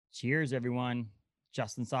Cheers, everyone.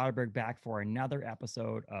 Justin Soderberg back for another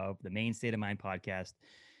episode of the Main State of Mind podcast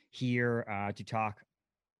here to talk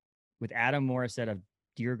with Adam Morrisette of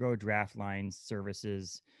Dirigo Draft Line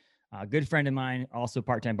Services. A good friend of mine, also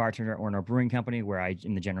part-time bartender at Orno Brewing Company, where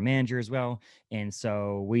I'm the general manager as well. And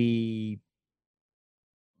so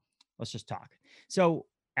let's just talk. So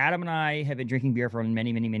Adam and I have been drinking beer for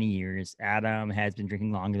many, many, many years. Adam has been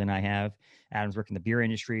drinking longer than I have. Adam's worked in the beer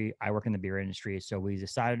industry. I work in the beer industry. So we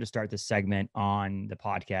decided to start this segment on the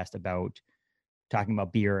podcast about talking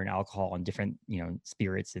about beer and alcohol and different,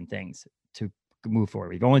 spirits and things to move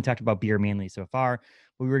forward. We've only talked about beer mainly so far,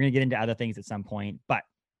 but we were going to get into other things at some point. But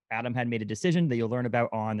Adam had made a decision that you'll learn about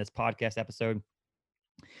on this podcast episode.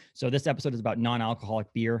 So this episode is about non-alcoholic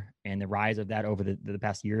beer and the rise of that over the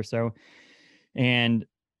past year or so. And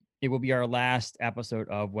it will be our last episode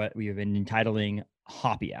of what we have been entitling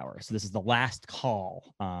Hoppy Hour. So this is the last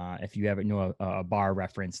call, if you ever know a bar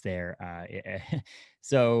reference there.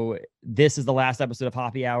 So this is the last episode of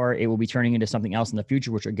Hoppy Hour. It will be turning into something else in the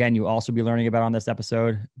future, which again, you'll also be learning about on this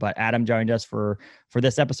episode. But Adam joined us for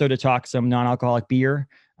this episode to talk some non-alcoholic beer,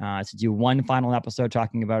 to do one final episode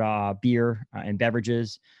talking about beer and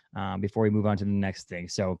beverages before we move on to the next thing.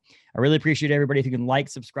 So I really appreciate everybody. If you can like,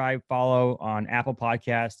 subscribe, follow on Apple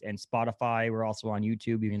Podcasts and Spotify. We're also on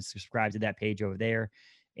YouTube. You can subscribe to that page over there.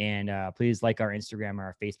 And please like our Instagram or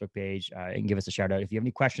our Facebook page and give us a shout out. If you have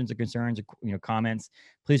any questions or concerns or comments,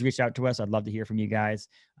 please reach out to us. I'd love to hear from you guys.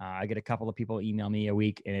 I get a couple of people email me a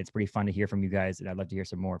week, and it's pretty fun to hear from you guys. And I'd love to hear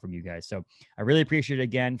some more from you guys. So I really appreciate it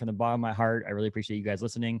again from the bottom of my heart. I really appreciate you guys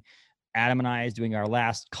listening. Adam and I is doing our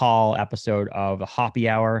last call episode of the Hoppy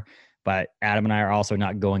Hour, but Adam and I are also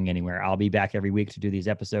not going anywhere. I'll be back every week to do these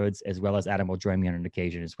episodes, as well as Adam will join me on an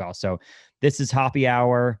occasion as well. So this is Hoppy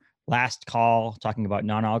Hour, last call, talking about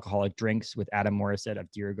non-alcoholic drinks with Adam Morrisette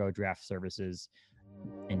of Dirigo Draft Services.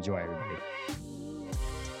 Enjoy, everybody.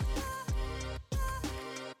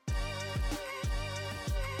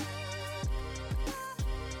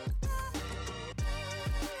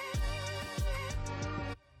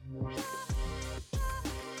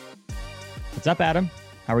 What's up, Adam?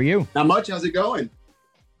 How are you? Not much. How's it going?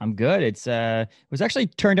 I'm good. It was actually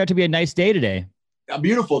turned out to be a nice day today. A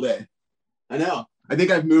beautiful day. I know. I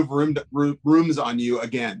think I've moved rooms on you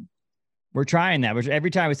again. We're trying that. Which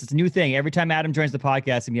every time it's a new thing. Every time Adam joins the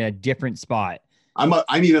podcast, I'm in a different spot. I'm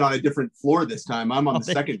even on a different floor this time. I'm on the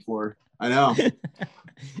second floor. I know.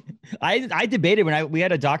 I debated when we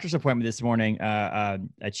had a doctor's appointment this morning, a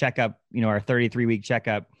checkup, our 33-week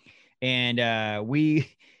checkup, and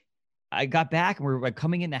I got back and we're like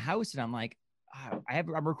coming in the house, and I'm like,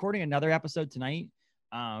 I'm recording another episode tonight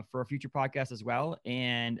for a future podcast as well.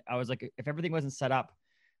 And I was like, if everything wasn't set up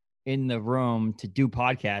in the room to do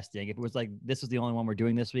podcasting, if it was like, this was the only one we're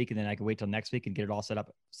doing this week, and then I could wait till next week and get it all set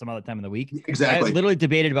up some other time in the week. Exactly. I literally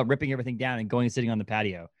debated about ripping everything down and going and sitting on the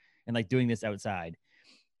patio and like doing this outside.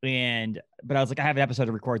 But I was like, I have an episode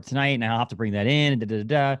to record tonight and I'll have to bring that in.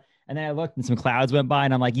 And then I looked and some clouds went by,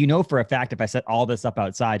 and I'm like, for a fact, if I set all this up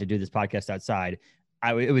outside to do this podcast outside,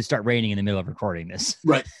 it would start raining in the middle of recording this.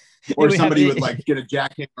 Right. Or somebody would like get a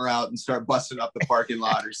jackhammer out and start busting up the parking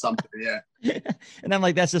lot or something. Yeah. And I'm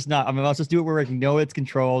like, that's just not, let's just do it where I know it's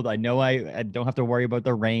controlled. I know I don't have to worry about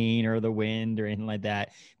the rain or the wind or anything like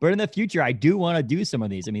that. But in the future, I do want to do some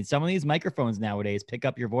of these. I mean, some of these microphones nowadays pick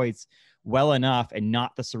up your voice well enough and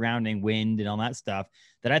not the surrounding wind and all that stuff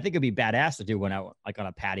that I think it'd be badass to do when out like on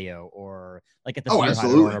a patio or like at the beer hut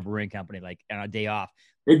or a brewing company, like on a day off.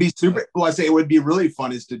 It'd be super. Well, I say it would be really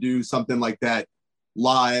fun is to do something like that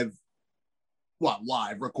live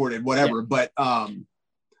recorded, whatever, yeah.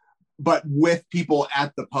 But with people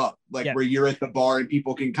at the pub, like where you're at the bar and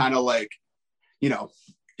people can kind of like,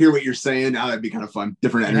 hear what you're saying. Now that'd be kind of fun.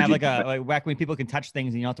 Different energy. And have like back when people can touch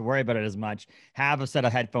things and you don't have to worry about it as much. Have a set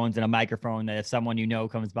of headphones and a microphone that if someone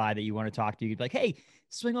comes by that you want to talk to, you'd be like, hey,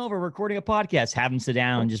 swing over, recording a podcast. Have them sit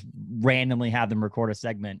down and just randomly have them record a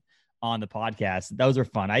segment on the podcast. Those are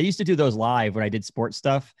fun. I used to do those live when I did sports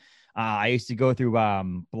stuff. I used to go through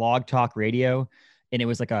Blog Talk Radio, and it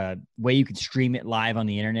was like a way you could stream it live on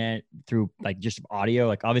the internet through like just audio.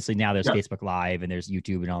 Like obviously now there's Facebook Live and there's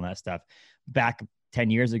YouTube and all that stuff. Back 10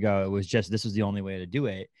 years ago, it was just, this was the only way to do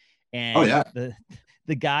it. And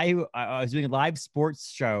the guy who I was doing a live sports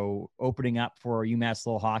show opening up for UMass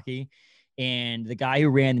Lowell hockey. And the guy who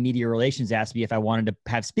ran the media relations asked me if I wanted to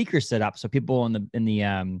have speakers set up so people in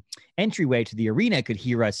the entryway to the arena could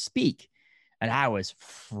hear us speak. And I was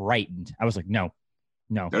frightened. I was like, no,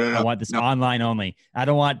 I want this online only. I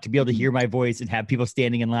don't want to be able to hear my voice and have people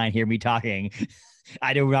standing in line hear me talking.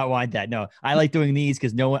 I do not want that. No, I like doing these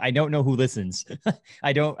because I don't know who listens.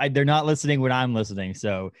 They're not listening when I'm listening.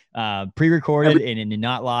 So pre-recorded and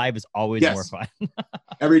not live is always more fun.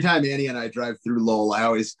 Every time Annie and I drive through Lowell, I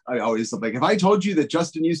always like, if I told you that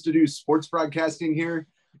Justin used to do sports broadcasting here,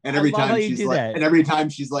 and every time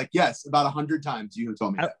she's like, yes, about 100 times you have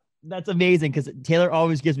told me that. That's amazing because Taylor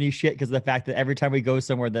always gives me shit because of the fact that every time we go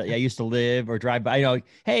somewhere that I used to live or drive by,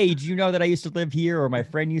 hey, did you know that I used to live here or my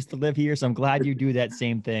friend used to live here? So I'm glad you do that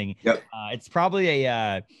same thing. Yep. It's probably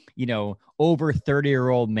a, over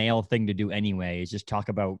 30-year-old male thing to do anyway, is just talk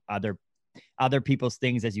about other people's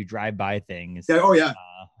things as you drive by things. Oh, yeah.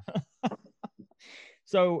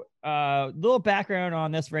 So little background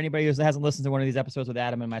on this for anybody who hasn't listened to one of these episodes with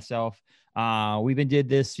Adam and myself.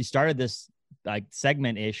 We started this like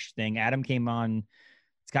segment-ish thing. Adam came on,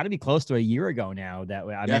 it's got to be close to a year ago now that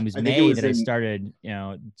it was May that I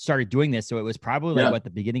started doing this. So it was probably like the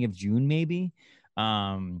beginning of June, maybe.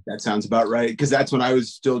 That sounds about right. Because that's when I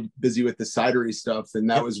was still busy with the cidery stuff. And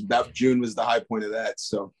that June was the high point of that.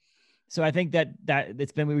 So I think that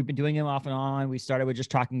we've been doing them off and on. We started with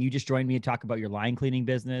just talking. You just joined me to talk about your line cleaning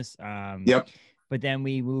business. But then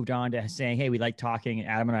we moved on to saying, hey, we like talking.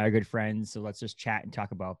 Adam and I are good friends. So let's just chat and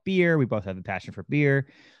talk about beer. We both have a passion for beer.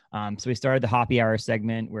 So we started the Hoppy Hour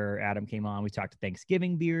segment where Adam came on. We talked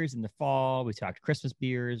Thanksgiving beers in the fall. We talked Christmas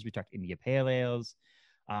beers. We talked India Pale Ales.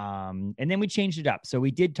 And then we changed it up. So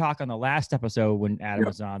we did talk on the last episode when Adam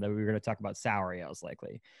was on that we were going to talk about sour ales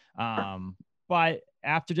likely. But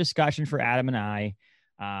after discussion for Adam and I,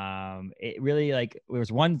 it really there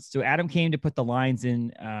was one. So Adam came to put the lines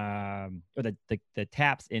in, or the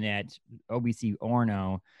taps in at OBC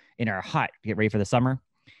Orno in our hut to get ready for the summer.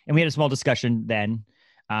 And we had a small discussion then.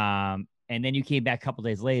 And then you came back a couple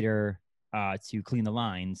days later to clean the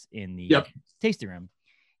lines in the tasting room.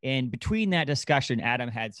 And between that discussion, Adam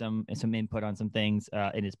had some input on some things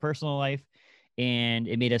in his personal life, and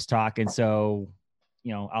it made us talk. And so,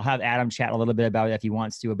 I'll have Adam chat a little bit about it if he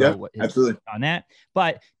wants to about what his on that.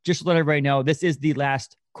 But just to let everybody know, this is the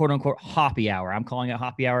last quote unquote Hoppy Hour. I'm calling it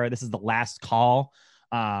Hoppy Hour. This is the last call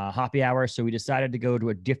Hoppy Hour. So we decided to go to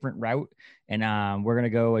a different route, and we're going to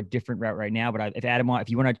go a different route right now. But if Adam if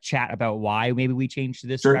you want to chat about why maybe we changed to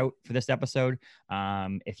this route for this episode,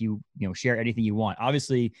 if you share anything you want,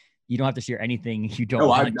 obviously you don't have to share anything you don't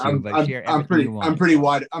want to, but share everything you want.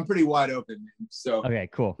 I'm pretty wide open. So okay,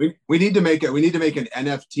 cool. We need to make an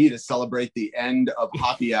NFT to celebrate the end of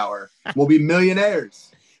Hoppy Hour. We'll be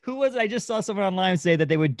millionaires. Who was it? I just saw someone online say that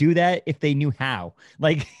they would do that if they knew how.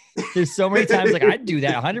 Like, there's so many times like I'd do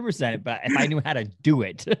that 100%, but if I knew how to do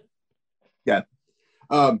it. Yeah.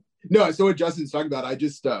 No. So what Justin's talking about, I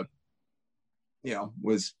just,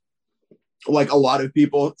 was like a lot of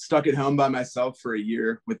people stuck at home by myself for a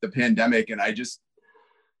year with the pandemic, and I just,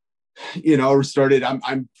 started.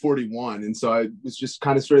 I'm 41, and so I was just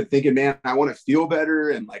kind of started thinking, man, I want to feel better,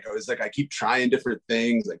 and I keep trying different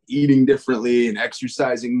things, like eating differently and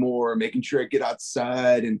exercising more, making sure I get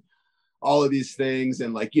outside, and all of these things,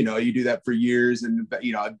 and you do that for years, and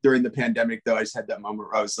during the pandemic, though, I just had that moment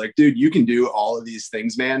where I was like, dude, you can do all of these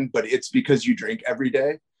things, man, but it's because you drink every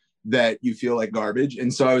day that you feel like garbage.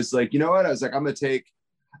 And so I was like, you know what? I was like,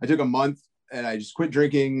 I took a month and I just quit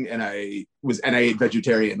drinking, and I ate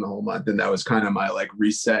vegetarian the whole month. And that was kind of my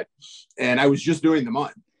reset. And I was just doing the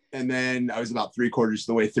month. And then I was about 3/4 of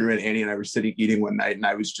the way through, and Annie and I were sitting eating one night, and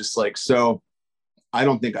I was just like, so I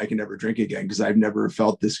don't think I can ever drink again because I've never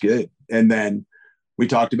felt this good. And then we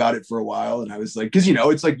talked about it for a while, and I was like, because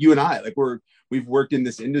it's like you and I, we've worked in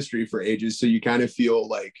this industry for ages, so you kind of feel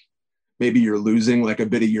like maybe you're losing a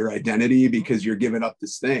bit of your identity because you're giving up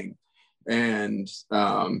this thing. And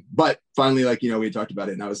but finally, we talked about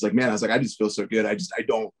it, and I was like, man, I just feel so good. I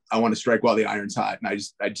want to strike while the iron's hot, and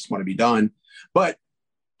I just want to be done. But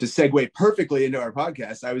to segue perfectly into our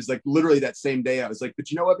podcast, I was like, literally that same day, I was like,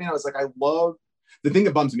 but you know what, man? I was like, I love the thing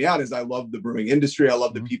that bums me out is I love the brewing industry. I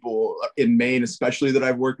love the people in Maine, especially that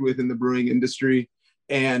I've worked with in the brewing industry,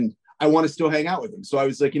 and I want to still hang out with them. So I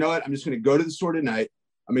was like, you know what? I'm just going to go to the store tonight.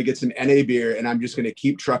 I'm going to get some NA beer, and I'm just going to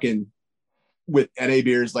keep trucking with NA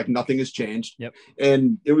beers like nothing has changed. Yep.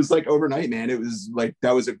 And it was overnight, man. It was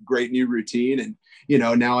that was a great new routine. And,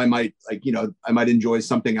 now I might I might enjoy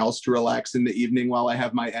something else to relax in the evening while I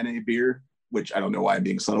have my NA beer, which I don't know why I'm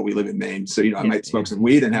being subtle. We live in Maine. So, I might smoke some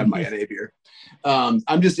weed and have my NA beer.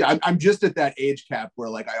 I'm just at that age cap where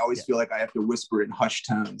I always feel like I have to whisper in hushed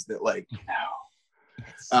tones that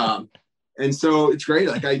no. And so it's great.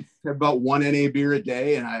 I have about one NA beer a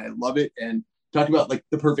day, and I love it. And talk about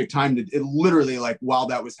the perfect time to it. Literally, while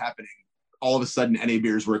that was happening, all of a sudden NA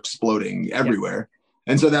beers were exploding everywhere. Yep.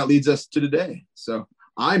 And so that leads us to today. So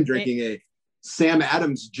I'm drinking Sam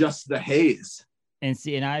Adams Just the Haze. And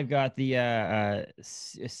see, and I've got the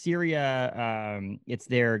Syria. It's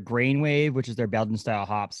their Grain Wave, which is their Belgian style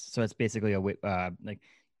hops. So it's basically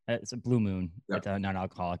it's a Blue Moon. Yep. It's a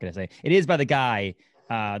non-alcoholic. Can I say it is by the guy,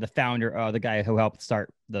 the founder, the guy who helped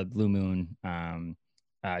start the Blue Moon.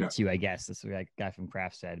 Too, I guess that's what that guy from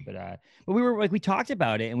Craft said. But we were like, we talked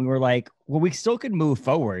about it, and we were like, well, we still could move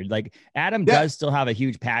forward. Like Adam does still have a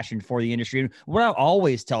huge passion for the industry. And what I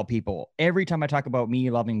always tell people every time I talk about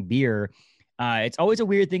me loving beer. It's always a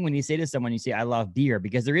weird thing when you say to someone, you say, I love beer,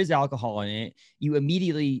 because there is alcohol in it. You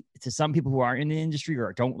immediately, to some people who aren't in the industry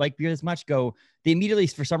or don't like beer as much, they immediately,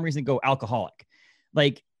 for some reason, go alcoholic.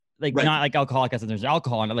 Like right. Not like alcoholic as in there's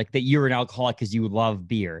alcohol in it, like that you're an alcoholic because you love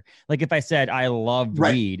beer. Like if I said I loved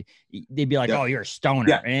weed, they'd be like, oh, you're a stoner.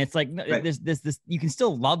 Yeah. And it's like, this, you can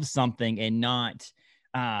still love something and not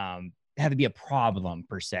have it be a problem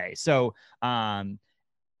per se. So,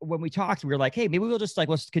 when we talked, we were like, hey, maybe we'll just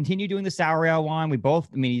let's continue doing the sour ale one. We both,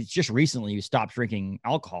 it's just recently you stopped drinking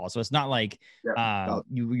alcohol. So it's not like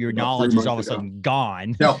your knowledge is all of a sudden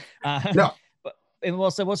gone. No. And we'll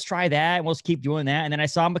say, let's try that. And we'll just keep doing that. And then I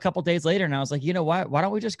saw him a couple of days later and I was like, you know what? Why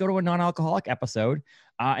don't we just go to a non-alcoholic episode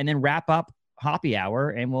and then wrap up Hoppy Hour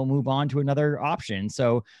and we'll move on to another option.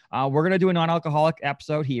 So we're going to do a non-alcoholic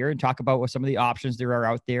episode here and talk about what some of the options there are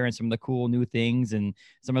out there and some of the cool new things and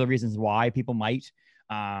some of the reasons why people might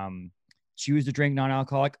choose to drink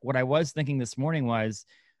non-alcoholic. What I was thinking this morning was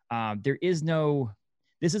this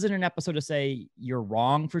isn't an episode to say you're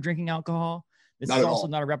wrong for drinking alcohol. This is also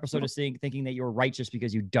not a episode of thinking that you're right just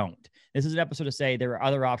because you don't. This is an episode to say there are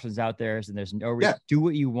other options out there and there's no reason. Do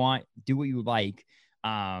what you want, do what you like.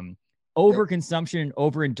 Overconsumption and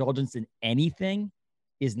overindulgence in anything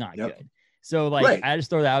is not good. So I just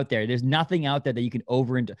throw that out there. There's nothing out there that you can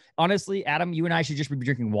overindulge. Honestly, Adam, you and I should just be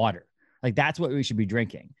drinking water. Like that's what we should be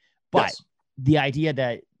drinking. But the idea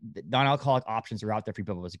that non-alcoholic options are out there for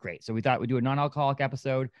people was great. So we thought we'd do a non-alcoholic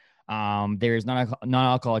episode. There's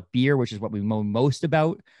non-alcoholic beer, which is what we know most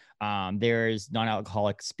about. There's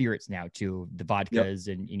non-alcoholic spirits now too, the vodkas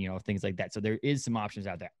and things like that. So there is some options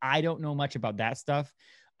out there. I don't know much about that stuff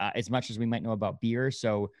as much as we might know about beer.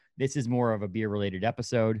 So this is more of a beer related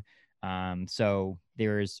episode. So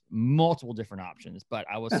there's multiple different options, but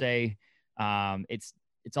I will say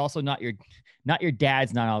it's also not your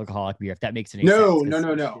dad's non-alcoholic beer, if that makes any sense.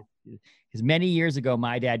 No. Because many years ago,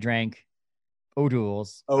 my dad drank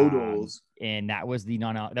O'Doul's. And that was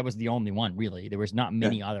that was the only one, really. There was not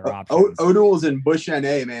many other options. O'Doul's and Bush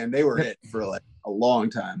NA, man, they were it for like a long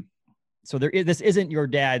time. So this isn't your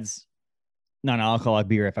dad's non-alcoholic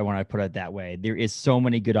beer, if I want to put it that way. There is so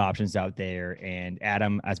many good options out there, and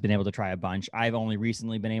Adam has been able to try a bunch. I've only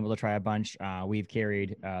recently been able to try a bunch. We've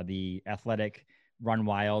carried the Athletic Run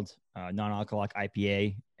Wild non-alcoholic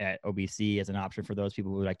IPA at OBC as an option for those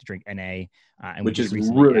people who would like to drink NA, and which is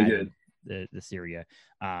really good. The Syria.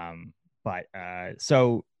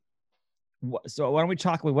 So why don't we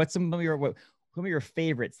talk about some of your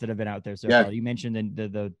favorites that have been out there so far? You mentioned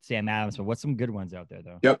the Sam Adams, but what's some good ones out there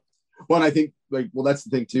though? Yep. Well, and I think that's the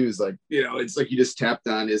thing too, is it's like you just tapped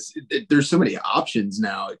on there's so many options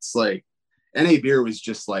now. It's like NA beer was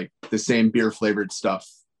just like the same beer flavored stuff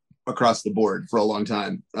across the board for a long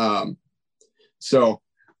time. So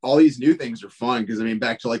all these new things are fun because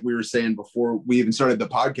back to like we were saying before we even started the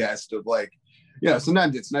podcast of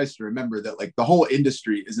sometimes it's nice to remember that the whole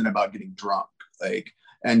industry isn't about getting drunk.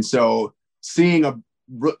 And so seeing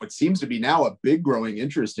what seems to be now a big growing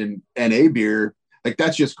interest in NA beer,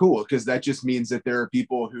 that's just cool because that just means that there are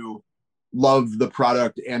people who love the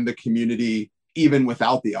product and the community even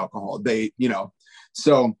without the alcohol.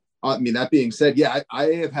 So that being said, I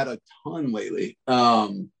have had a ton lately.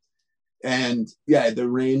 And the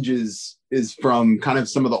range is from kind of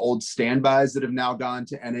some of the old standbys that have now gone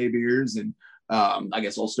to NA beers. And I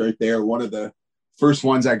guess I'll start there. One of the first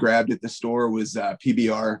ones I grabbed at the store was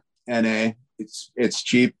PBR NA. It's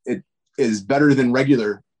cheap. It is better than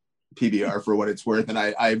regular PBR for what it's worth. And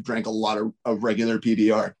I've drank a lot of regular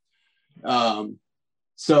PBR.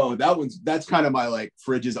 So that's kind of my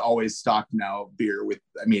fridge is always stocked now beer with,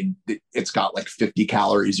 it's got 50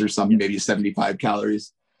 calories or something, maybe 75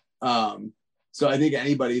 calories. So I think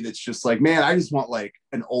anybody that's just man, I just want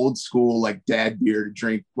an old school, dad beer to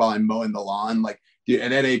drink while I'm mowing the lawn. Dude,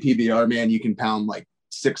 an NA PBR, man, you can pound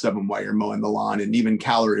 6 of them while you're mowing the lawn, and even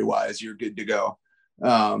calorie wise, you're good to go.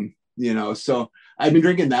 So I've been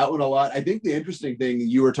drinking that one a lot. I think the interesting thing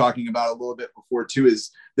you were talking about a little bit before too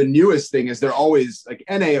is the newest thing is they're always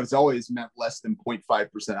NA has always meant less than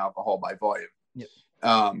 0.5% alcohol by volume. Yep.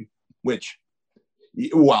 Which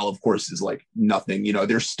while of course is like nothing,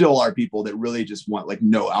 there still are people that really just want like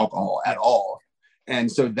no alcohol at all. And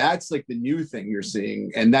so that's like the new thing you're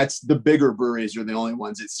seeing. And that's the bigger breweries are the only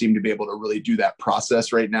ones that seem to be able to really do that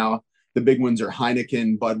process right now. The big ones are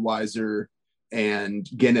Heineken, Budweiser, and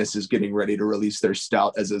Guinness is getting ready to release their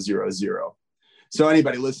stout as a 0.0. So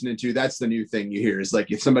anybody listening to, that's the new thing you hear is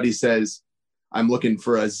like, if somebody says, I'm looking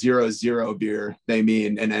for a 0.0 beer, they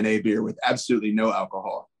mean an NA beer with absolutely no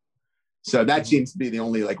alcohol. So that seems to be the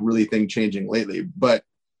only like really thing changing lately. But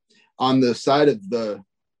on the side of the,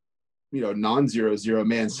 non-0.0,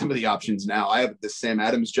 man, some of the options now, I have the Sam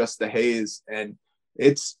Adams Just the Haze, and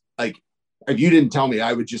it's like, if you didn't tell me,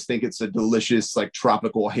 I would just think it's a delicious, like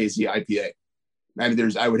tropical hazy IPA. I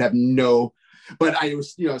mean, I would have no, but I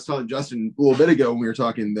was telling Justin a little bit ago when we were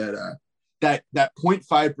talking that, that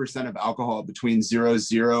 0.5% of alcohol between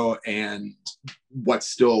 0.0 and what's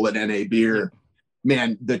still an NA beer,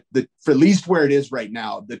 man, the for at least where it is right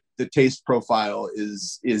now, the taste profile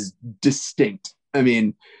is distinct. I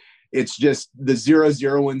mean, it's just the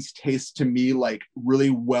 0.0 ones taste to me like really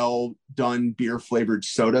well done beer flavored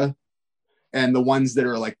soda. And the ones that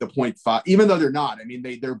are like the 0.5, even though they're not, I mean,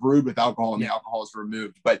 they're brewed with alcohol and the alcohol is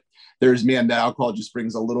removed, but that alcohol just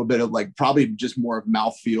brings a little bit of like, probably just more of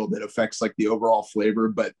mouthfeel that affects like the overall flavor.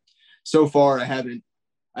 But so far I haven't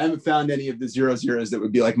found any of the 0.0s that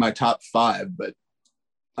would be like my top 5, but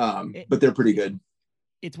they're pretty good.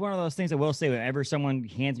 It's one of those things I will say, whenever someone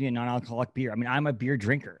hands me a non-alcoholic beer, I mean, I'm a beer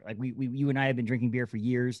drinker. Like you and I have been drinking beer for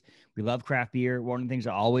years. We love craft beer. One of the things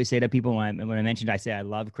I always say to people when I mentioned, I say I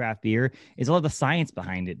love craft beer, is all of the science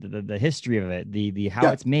behind it, the history of it, the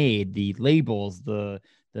how it's made, the labels, the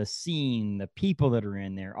scene, the people that are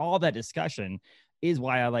in there, all that discussion is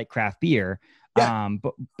why I like craft beer. Yeah.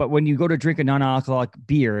 But when you go to drink a non-alcoholic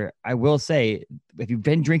beer, I will say, if you've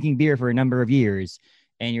been drinking beer for a number of years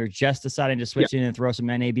and you're just deciding to switch in and throw some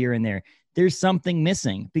NA beer in there, there's something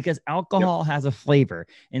missing, because alcohol has a flavor.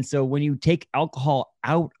 And so when you take alcohol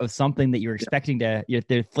out of something that you're expecting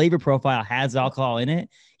the flavor profile has alcohol in it,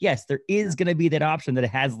 yes, there is going to be that option that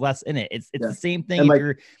it has less in it. It's the same thing if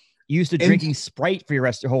you're used to drinking Sprite for your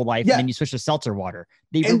rest of your whole life, and then you switch to seltzer water.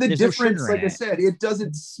 And the difference, like I said, it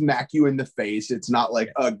doesn't smack you in the face. It's not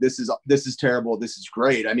like, this is terrible, this is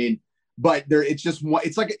great. I mean, but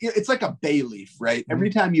it's like a bay leaf, right? Mm-hmm. Every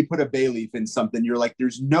time you put a bay leaf in something, you're like,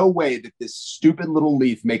 there's no way that this stupid little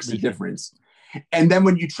leaf makes a difference. And then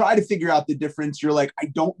when you try to figure out the difference, you're like, I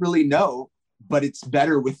don't really know, but it's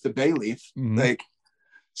better with the bay leaf. Mm-hmm. Like,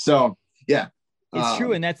 so yeah. It's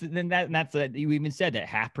true. And that's you even said that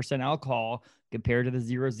 0.5% alcohol compared to the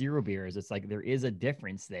 0.0 beers. It's like, there is a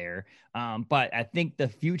difference there. But I think the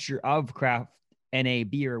future of craft NA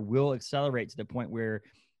beer will accelerate to the point where,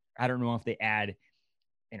 I don't know if they add,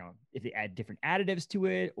 different additives to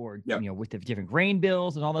it, or, with the different grain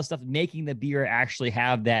bills and all that stuff, making the beer actually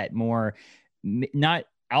have that more, not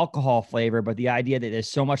alcohol flavor, but the idea that there's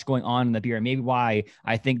so much going on in the beer. And maybe why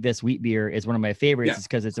I think this wheat beer is one of my favorites is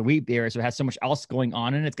because it's a wheat beer. So it has so much else going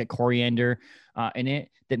on in it. It's got coriander in it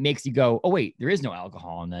that makes you go, oh wait, there is no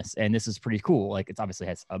alcohol in this. And this is pretty cool. Like, it's obviously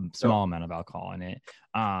has a small amount of alcohol in it.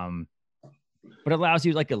 But it allows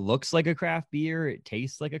you, like, it looks like a craft beer. It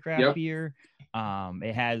tastes like a craft beer.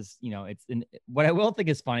 It has, what I will think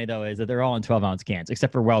is funny though, is that they're all in 12-ounce cans,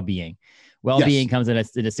 except for Well-Being. Well-Being comes in a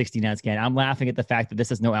 16-ounce can. I'm laughing at the fact that this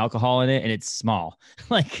has no alcohol in it and it's small.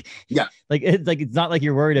 It's not like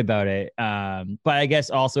you're worried about it. But I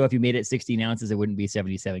guess also if you made it 16 ounces, it wouldn't be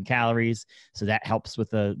 77 calories. So that helps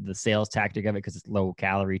with the sales tactic of it, because it's low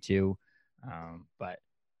calorie too. But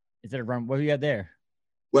instead of what do you got there?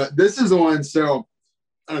 Well, this is the one. So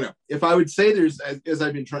I don't know if I would say there's, as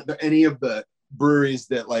I've been trying, any of the breweries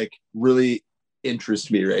that like really interest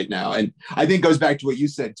me right now. And I think goes back to what you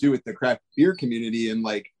said too, with the craft beer community. And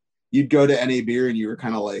like, you'd go to NA beer and you were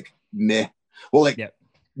kind of like, meh. Well, like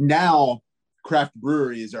now craft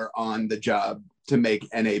breweries are on the job to make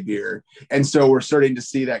NA beer. And so we're starting to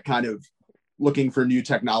see that kind of looking for new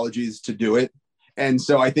technologies to do it. And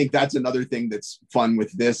so I think that's another thing that's fun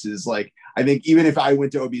with this is like, I think even if I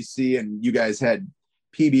went to OBC and you guys had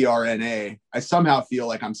PBRNA, I somehow feel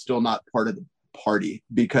like I'm still not part of the party,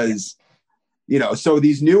 because, so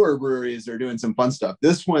these newer breweries are doing some fun stuff.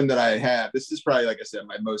 This one that I have, this is probably, like I said,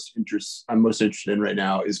 I'm most interested in right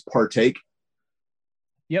now is Partake.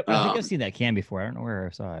 Yep. I think I've seen that can before. I don't know where I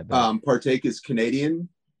saw it. But... Partake is Canadian.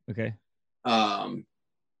 Okay.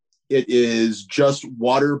 It is just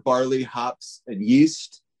water, barley, hops, and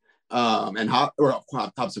yeast, and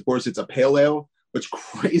hops. Of course, it's a pale ale. What's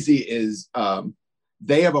crazy is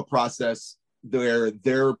they have a process where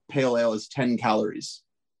their pale ale is 10 calories.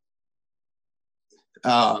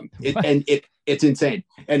 And It's insane.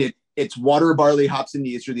 And it's water, barley, hops, and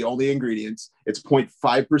yeast are the only ingredients. It's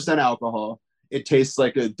 0.5% alcohol. It tastes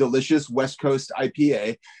like a delicious West Coast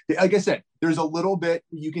IPA. Like I said, there's a little bit,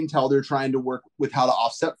 you can tell they're trying to work with how to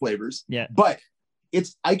offset flavors. Yeah. But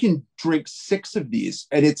I can drink 6 of these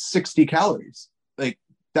and it's 60 calories. Like,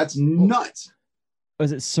 that's nuts.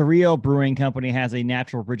 Was it Surreal Brewing Company has a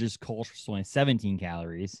Natural Bridges Kolsch only 17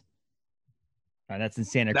 calories. That's in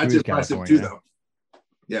Santa Cruz, impressive California. too, though.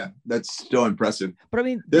 Yeah, that's still impressive. But I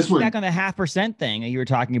mean, this one back on the 0.5% thing you were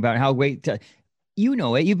talking about, how you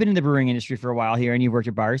know it. You've been in the brewing industry for a while here, and you've worked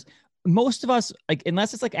at bars. Most of us, like,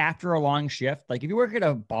 unless it's like after a long shift, like if you work at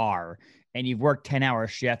a bar and you've worked 10-hour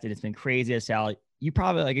shift and it's been crazy as hell, you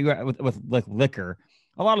probably like with like liquor.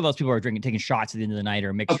 A lot of those people are taking shots at the end of the night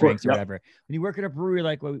or mixed drinks or whatever. When you work at a brewery,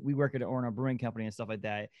 like we work at a brewing company and stuff like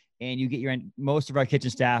that, and you get most of our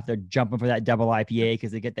kitchen staff, they're jumping for that double IPA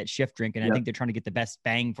because they get that shift drink, and I think they're trying to get the best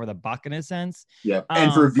bang for the buck in a sense. Yeah,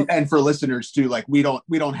 and for listeners too, like we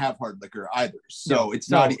don't have hard liquor either, so it's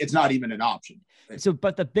not even an option. So,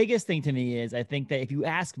 but the biggest thing to me is I think that if you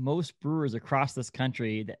ask most brewers across this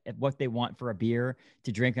country that what they want for a beer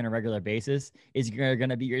to drink on a regular basis is going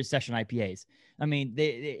to be your session IPAs. I mean,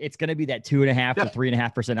 it's going to be that 2.5 to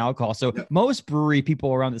 3.5% alcohol. So most brewery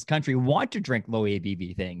people around this country want to drink low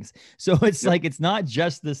ABV things. So it's like, it's not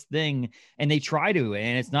just this thing, and they try to,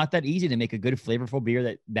 and it's not that easy to make a good flavorful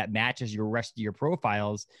beer that matches your rest of your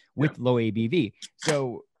profiles with low ABV.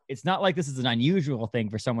 So it's not like this is an unusual thing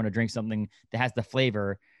for someone to drink something that has the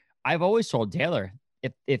flavor. I've always told Taylor,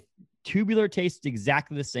 if Tubular tastes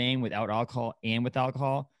exactly the same without alcohol and with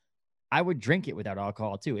alcohol, I would drink it without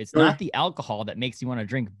alcohol too. It's not the alcohol that makes you want to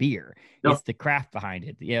drink beer. No. It's the craft behind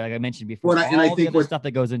it. Yeah, like I mentioned before, all the other stuff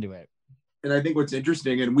that goes into it. And I think what's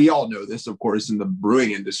interesting, and we all know this, of course, in the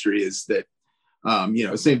brewing industry, is that,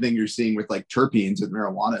 same thing you're seeing with like terpenes with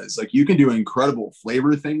marijuana is like you can do incredible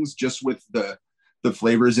flavor things just with the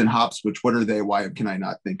flavors in hops, which what are they? Why can I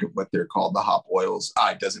not think of what they're called? The hop oils.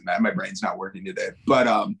 It doesn't matter. My brain's not working today. But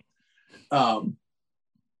I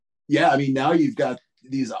mean, now you've got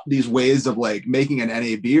these ways of like making an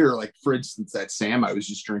NA beer, like for instance, that Sam I was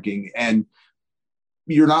just drinking, and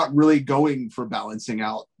you're not really going for balancing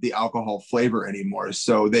out the alcohol flavor anymore.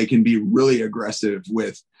 So they can be really aggressive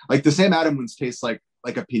with like the Sam Adam ones taste like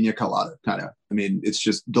a pina colada kind of. I mean, it's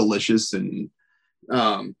just delicious. And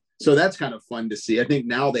so that's kind of fun to see. I think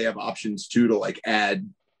now they have options too to like add,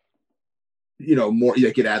 more.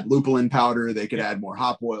 They could add lupulin powder. They could add more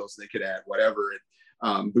hop oils. They could add whatever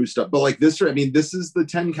and boost up. But like this, I mean, this is the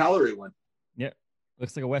 10-calorie one. Yeah,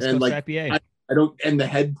 looks like a West Coast IPA. I don't, and the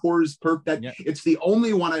head pours it's the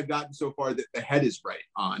only one I've gotten so far that the head is right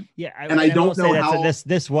on. Yeah, I don't know how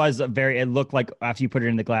this was it looked like after you put it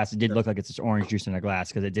in the glass, it did look like it's just orange juice in a glass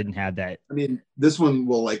because it didn't have that. I mean, this one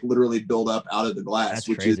will like literally build up out of the glass. That's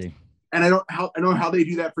which crazy. Is, and I don't know how they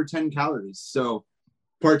do that for 10 calories. So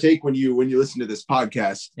partake when you listen to this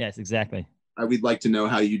podcast. Yes, exactly. We'd like to know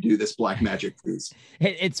how you do this black magic, please.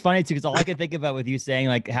 It's funny too, because all I could think about with you saying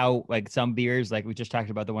like how like some beers, like we just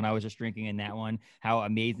talked about the one I was just drinking and that one, how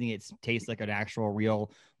amazing it tastes like an actual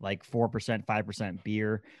real like 4%, 5%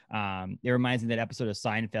 beer. It reminds me of that episode of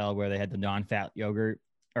Seinfeld where they had the non-fat yogurt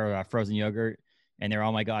or frozen yogurt, and they're,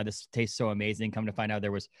 oh my God, this tastes so amazing. Come to find out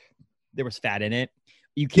there was fat in it.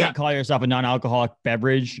 You can't call yourself a non-alcoholic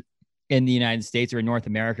beverage in the United States or in North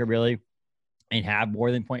America, really, and have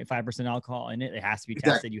more than 0.5% alcohol in it. It has to be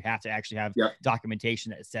tested. You have to actually have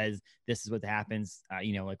documentation that says this is what happens.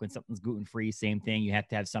 Like when something's gluten-free, same thing. You have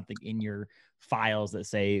to have something in your files that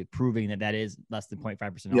say proving that is less than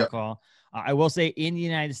 0.5% alcohol. I will say in the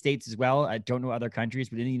United States as well, I don't know other countries,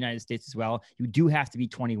 but in the United States as well, you do have to be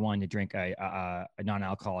 21 to drink a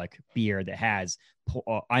non-alcoholic beer that has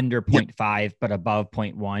under 0.5, but above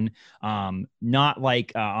 0.1. Not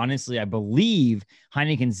like, honestly, I believe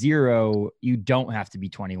Heineken Zero, you don't have to be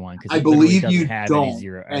 21 because I believe you have don't. Any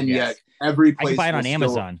zero. And yet every place I can buy it on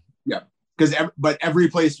Amazon. But every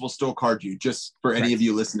place will still card you, just for any of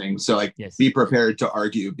you listening. So like, be prepared to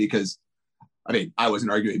argue, because I mean, I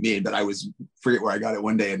wasn't arguing me, but I forget where I got it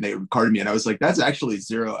one day and they carded me and I was like, that's actually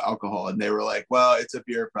zero alcohol. And they were like, well, it's a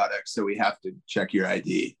beer product, so we have to check your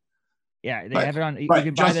ID. Yeah, they have it on. You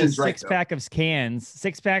can buy the six-pack of cans,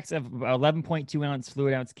 6 packs of 11.2 ounce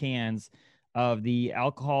fluid ounce cans of the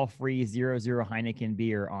alcohol-free 00 Heineken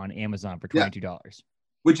beer on Amazon for $22.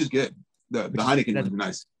 Which is good. The Heineken ones are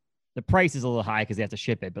nice. The price is a little high because they have to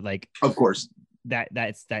ship it, but like, of course,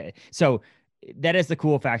 that's that. So that is the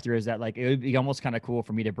cool factor, is that like it would be almost kind of cool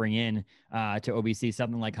for me to bring in to OBC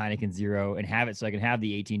something like Heineken Zero and have it so I can have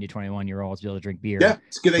the 18 to 21 year olds be able to drink beer. Yeah,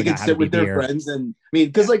 it's good. They can sit with their friends, and I mean,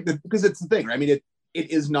 because it's the thing, right? I mean,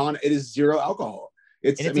 it is zero alcohol.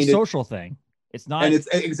 And it's a social thing. It's not. And it's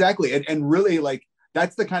exactly. And really, like,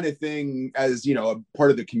 that's the kind of thing, as, you know, a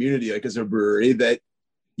part of the community, like as a brewery, that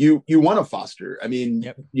you want to foster. I mean,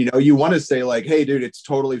 Yep. you know, you want to say like, hey, dude, it's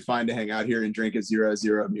totally fine to hang out here and drink a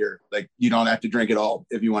 0.0 beer. Like, you don't have to drink it all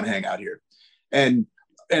if you want to hang out here. And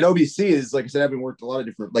OBC is, like I said, I've worked a lot of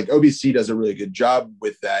different, like OBC does a really good job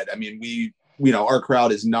with that. I mean, you know, our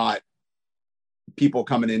crowd is not people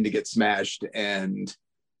coming in to get smashed and,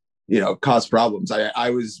 you know, cause problems. I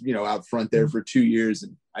was, you know, out front there for 2 years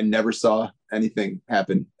and I never saw anything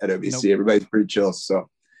happen at OBC. Nope. Everybody's pretty chill. So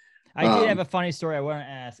I did have a funny story I want to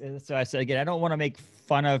ask. So I said, again, I don't want to make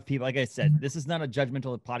fun of people. Like I said, this is not a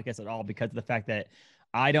judgmental podcast at all, because of the fact that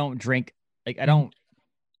I don't drink. Like, I don't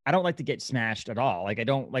like to get smashed at all. Like, I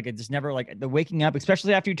don't like it. Just never, like, the waking up,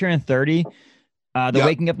 especially after you turn 30.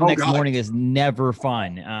 Waking up the next morning is never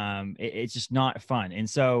fun. It's just not fun. And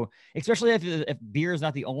so, especially if beer is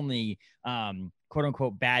not the only quote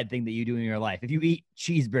unquote bad thing that you do in your life. If you eat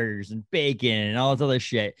cheeseburgers and bacon and all this other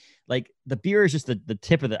shit, like, the beer is just the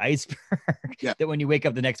tip of the iceberg. Yeah. That when you wake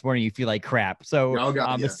up the next morning, you feel like crap. So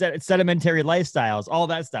the sedimentary lifestyles, all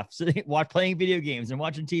that stuff, so playing video games and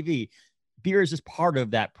watching TV, beer is just part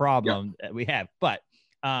of that problem that we have. But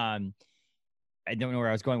I don't know where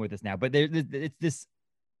I was going with this now, but it's this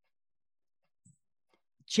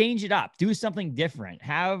change it up, do something different.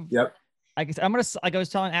 Like I said, like I was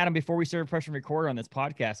telling Adam before we started pressing record on this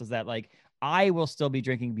podcast, is that, like, I will still be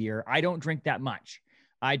drinking beer. I don't drink that much.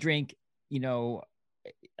 I drink, you know,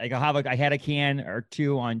 like I had a can or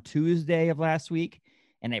two on Tuesday of last week,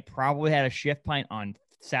 and I probably had a shift pint on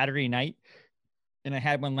Saturday night. And I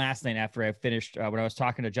had one last night after I finished, when I was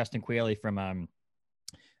talking to Justin Quayle from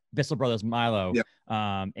Bissell Brothers Milo. Yep.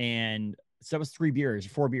 And so it was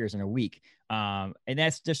 4 beers in a week. And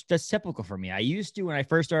that's typical for me. I used to, when I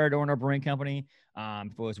first started owning a brewing company, if I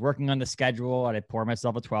was working on the schedule, I'd pour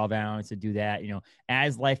myself a 12 ounce to do that. You know,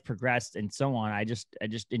 as life progressed and so on,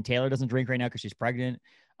 and Taylor doesn't drink right now because she's pregnant.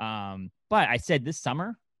 But I said this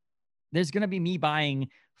summer, there's going to be me buying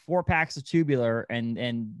 4 packs of tubular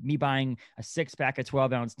and me buying a 6-pack of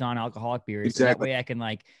 12-ounce non-alcoholic beers. Exactly. So that way I can,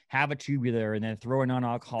 like, have a tubular and then throw a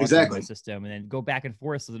non-alcoholic into my system and then go back and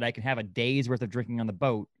forth, so that I can have a day's worth of drinking on the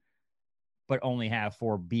boat, but only have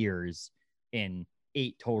 4 beers in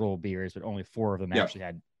 8 total beers, but only 4 of them actually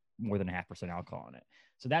had more than 0.5% alcohol in it.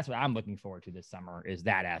 So that's what I'm looking forward to this summer, is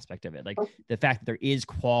that aspect of it. Like, the fact that there is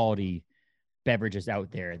quality beverages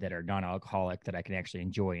out there that are non-alcoholic that I can actually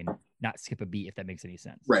enjoy and not skip a beat, if that makes any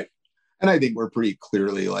sense. Right. And I think we're pretty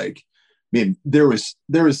clearly, like, I mean, there was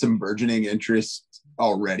some burgeoning interest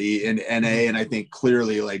already in NA. And I think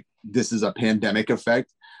clearly, like, this is a pandemic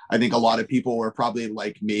effect. I think a lot of people were probably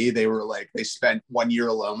like me. They were like, they spent 1 year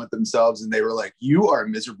alone with themselves and they were like, you are a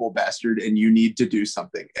miserable bastard and you need to do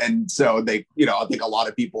something. And so they, you know, I think a lot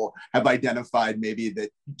of people have identified maybe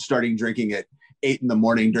that starting drinking at 8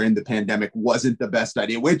 a.m. during the pandemic wasn't the best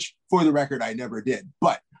idea, which, for the record, I never did.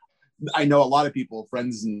 But I know a lot of people,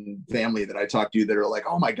 friends and family that I talk to, that are like,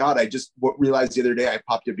 oh my God, I just realized the other day I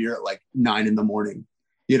popped a beer at like 9 a.m.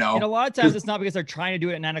 You know, and a lot of times it's not because they're trying to do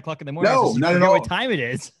it at 9 o'clock in the morning. No, not at all. What time it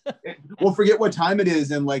is. Well, forget what time it is.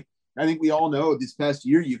 And, like, I think we all know this past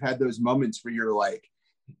year, you've had those moments where you're like,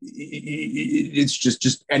 it's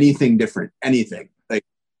just anything different, anything. Like,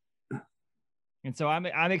 and so I'm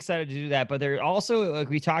excited to do that. But there also, like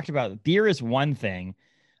we talked about, beer is one thing.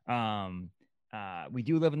 We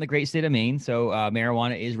do live in the great state of Maine, so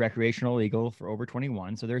marijuana is recreational legal for over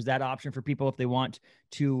 21. So there's that option for people if they want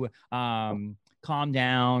to calm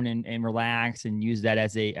down and relax and use that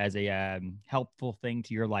as a helpful thing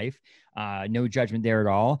to your life. No judgment there at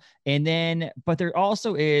all. And then, but there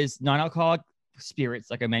also is non-alcoholic spirits,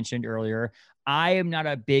 like I mentioned earlier. I am not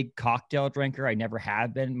a big cocktail drinker. I never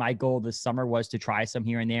have been. My goal this summer was to try some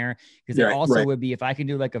here and there, because it also would be, if I can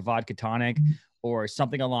do like a vodka tonic or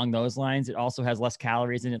something along those lines, it also has less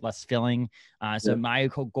calories in it, less filling. So my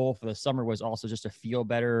goal for the summer was also just to feel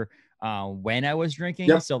better when I was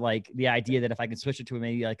drinking. So, like, the idea that if I can switch it to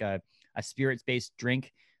maybe like a spirits-based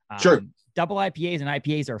drink, double IPAs and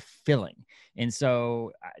IPAs are filling. And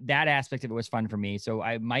so that aspect of it was fun for me. So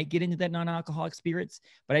I might get into that non-alcoholic spirits,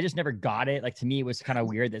 but I just never got it. Like, to me, it was kind of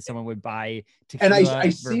weird that someone would buy tequila and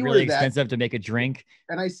I for really expensive to make a drink.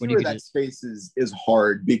 And I see where that space is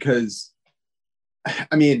hard, because,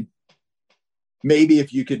 I mean, maybe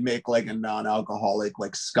if you could make like a non-alcoholic,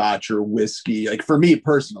 like scotch or whiskey, like, for me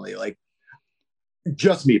personally, like,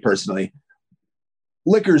 just me personally,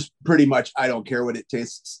 liquor's pretty much, I don't care what it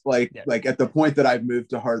tastes like. Like, at the point that I've moved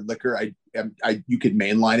to hard liquor, you could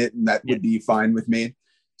mainline it and that would be fine with me.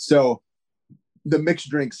 So the mixed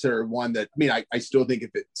drinks are one that, I mean, I still think if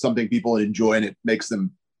it's something people enjoy and it makes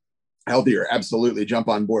them healthier, absolutely jump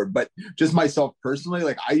on board. But just myself personally,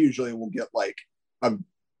 like I usually will get like a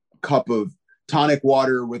cup of tonic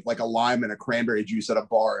water with like a lime and a cranberry juice at a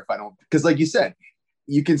bar if I don't, because like you said,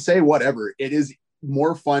 you can say whatever. It is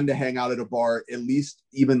more fun to hang out at a bar, at least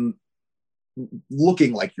even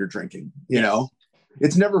looking like you're drinking, you know?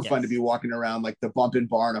 It's never fun to be walking around like the bumping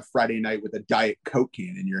bar on a Friday night with a Diet Coke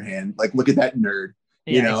can in your hand. Like, look at that nerd.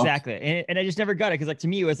 You know? Exactly. And I just never got it. Cause like to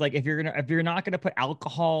me, it was like, if you're not going to put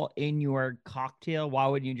alcohol in your cocktail, why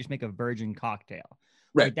wouldn't you just make a virgin cocktail?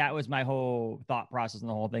 Right. Like that was my whole thought process and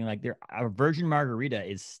the whole thing. Like a virgin margarita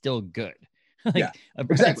is still good. Like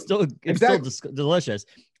exactly. It's still delicious.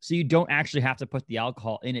 So you don't actually have to put the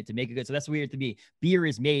alcohol in it to make it good. So that's weird to me. Beer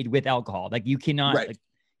is made with alcohol. Like you cannot, like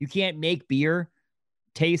you can't make beer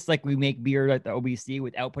taste like we make beer at the OBC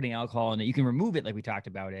without putting alcohol in it. You can remove it like we talked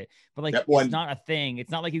about it, but like it's not a thing.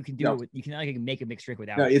 It's not like you can do it with, you can like make a mixed drink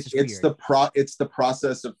without it. It's the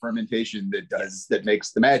process of fermentation that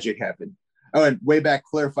makes the magic happen. Oh, and way back,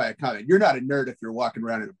 clarify a comment. You're not a nerd if you're walking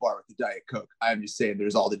around in a bar with a Diet Coke. I'm just saying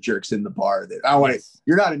there's all the jerks in the bar that I want to.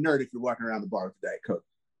 You're not a nerd if you're walking around the bar with a Diet Coke.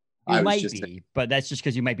 You might be, but that's just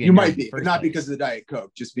because you might be. You might be, but not because of the Diet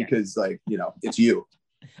Coke. Just because, like, you know, it's you.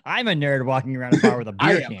 I'm a nerd walking around a bar with a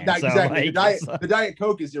beer can. Exactly. The Diet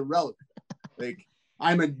Coke is irrelevant. Like,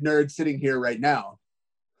 I'm a nerd sitting here right now.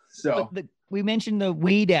 So we mentioned the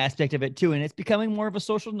weed aspect of it too, and it's becoming more of a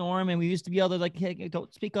social norm. And we used to be able to like, hey,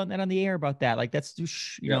 don't speak on that on the air about that. Like that's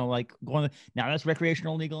you know, like going now that's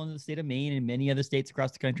recreational legal in the state of Maine and many other states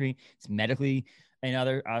across the country. It's medically in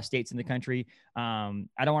other states in the country. I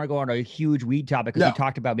don't want to go on a huge weed topic because we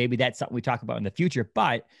talked about maybe that's something we talk about in the future,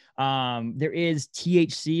 but there is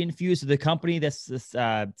THC infused. So the company that's this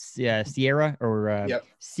Sierra or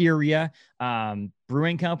Syria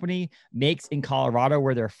brewing company makes in Colorado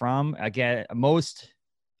where they're from. Again,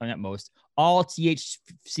 all THC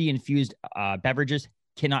infused beverages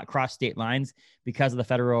cannot cross state lines because of the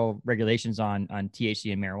federal regulations on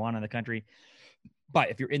THC and marijuana in the country. But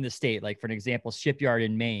if you're in the state, like for an example, Shipyard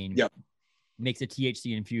in Maine makes a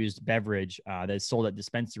THC infused beverage that's sold at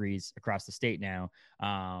dispensaries across the state now.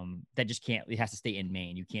 That just can't, it has to stay in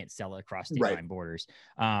Maine. You can't sell it across state line borders.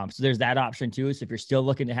 So there's that option too. So if you're still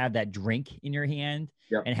looking to have that drink in your hand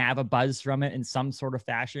and have a buzz from it in some sort of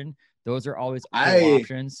fashion, those are always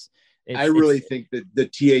options. I really think that the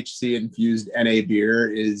THC infused NA beer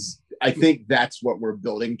is, I think that's what we're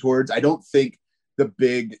building towards. I don't think the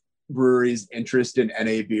big breweries' interest in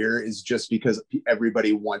NA beer is just because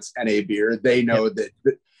everybody wants NA beer. They know that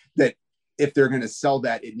if they're going to sell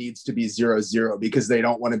that, it needs to be 0.0 because they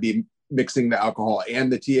don't want to be mixing the alcohol and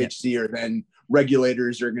the THC, or then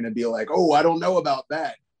regulators are going to be like, oh, I don't know about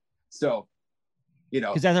that. So, you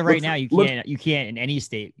know, because as of right now, you can't in any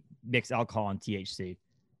state mix alcohol and THC.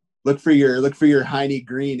 Look for your Heine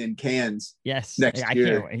Green in cans. Yes, next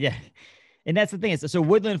year. And that's the thing is, so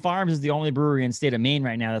Woodland Farms is the only brewery in the state of Maine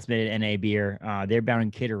right now that's made NA beer. They're down in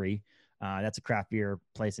Kittery. That's a craft beer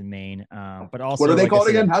place in Maine. But also, what are they called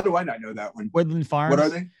again? How do I not know that one? Woodland Farms. What are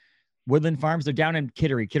they? Woodland Farms. They're down in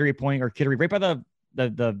Kittery Point or Kittery, right by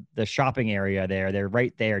the shopping area there. They're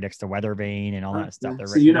right there next to Weather Vane and all that stuff.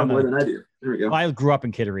 So you know more than I do. There we go. Well, I grew up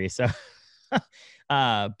in Kittery, so.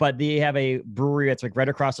 But they have a brewery that's like right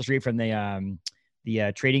across the street from the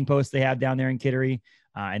trading post they have down there in Kittery.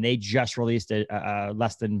 And they just released a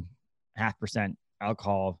less than 0.5%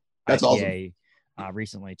 alcohol That's IPA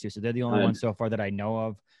recently too. So they're the only one so far that I know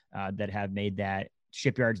of that have made that.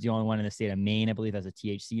 Shipyard's the only one in the state of Maine, I believe, has a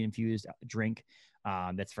THC infused drink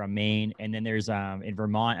that's from Maine. And then there's in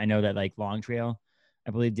Vermont, I know that like Long Trail,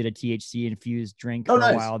 I believe, did a THC infused drink for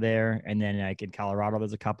a while there. And then like in Colorado,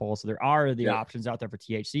 there's a couple. So there are the options out there for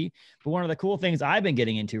THC. But one of the cool things I've been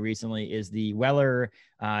getting into recently is the Weller.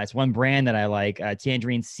 It's one brand that I like,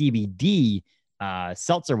 Tangerine CBD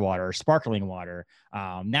seltzer water or sparkling water.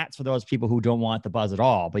 That's for those people who don't want the buzz at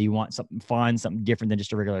all, but you want something fun, something different than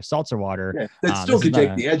just a regular seltzer water. Yeah, that still could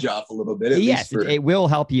take the edge off a little bit. It will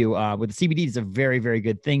help you with the CBD. It's a very, very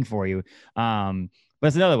good thing for you. But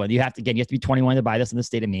it's another one. You have to be 21 to buy this in the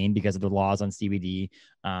state of Maine because of the laws on CBD.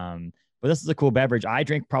 But this is a cool beverage. I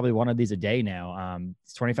drink probably one of these a day now.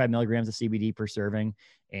 It's 25 milligrams of CBD per serving.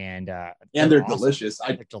 And they're awesome. Delicious.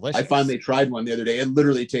 They're delicious. I finally tried one the other day. It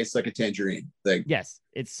literally tastes like a tangerine thing. Yes,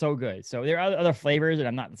 it's so good. So there are other flavors,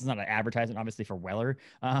 and this is not an advertisement, obviously, for Weller.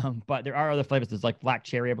 But there are other flavors. There's like black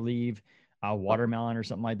cherry, I believe, watermelon or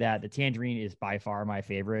something like that. The tangerine is by far my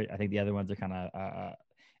favorite. I think the other ones are kind of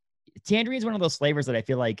tangerine is one of those flavors that I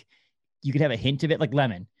feel like you could have a hint of it, like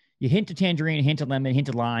lemon. You hint of tangerine, a hint of lemon, a hint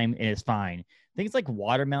of lime, and it's fine. Things like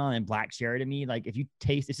watermelon and black cherry to me, like if you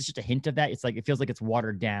taste, it's just a hint of that. It's like it feels like it's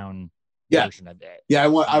watered down Yeah. version of it. Yeah.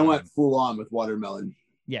 I went full on with watermelon.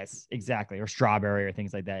 Yes, exactly. Or strawberry or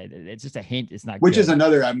things like that. It's just a hint. It's not Which good. is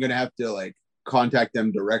another, I'm going to have to like contact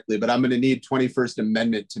them directly, but I'm going to need 21st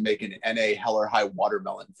Amendment to make an NA Hell or High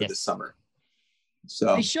watermelon for this summer.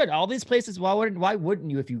 So they should. All these places, why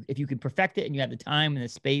wouldn't you if you could perfect it and you have the time and the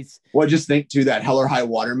space? Well, just think too, that Hell or High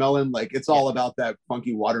watermelon, like it's all about that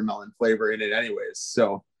funky watermelon flavor in it anyways.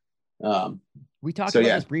 So we talked about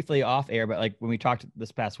this briefly off air, but like when we talked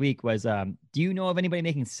this past week was do you know of anybody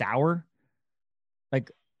making sour?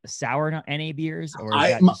 Like sour NA beers? Or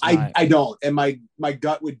I don't. And my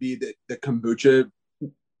gut would be that the kombucha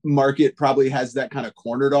market probably has that kind of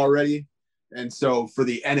cornered already. And so for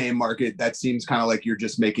the NA market, that seems kind of like you're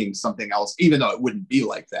just making something else, even though it wouldn't be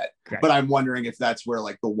like that. Correct. But I'm wondering if that's where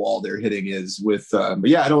like the wall they're hitting is with, but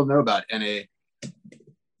yeah, I don't know about NA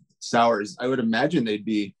sours. I would imagine they'd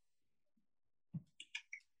be.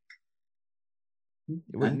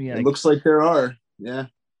 It looks like there are. Yeah.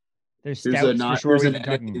 There's stouts for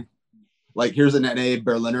sure. Here's an NA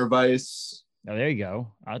Berliner Weiss. Oh, there you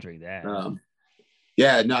go. I'll drink that.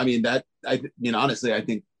 Yeah, no, I mean honestly, I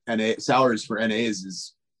think NA sours for NAs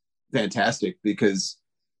is fantastic because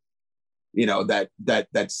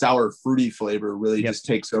that sour fruity flavor really just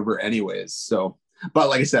takes over anyways. So, but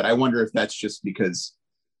like I said, I wonder if that's just because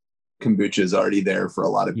kombucha is already there for a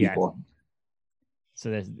lot of people. So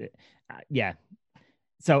there's,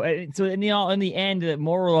 So in the end, the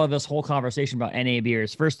moral of this whole conversation about NA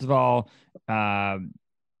beers, first of all, badass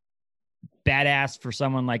for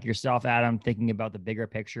someone like yourself, Adam, thinking about the bigger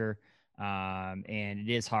picture. And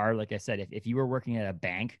it is hard. Like I said, if you were working at a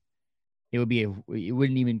bank, it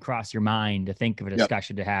wouldn't even cross your mind to think of a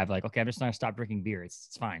discussion to have like, okay, I'm just not gonna stop drinking beer.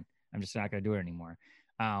 It's fine. I'm just not going to do it anymore.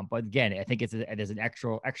 But again, I think there's an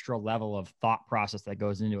extra level of thought process that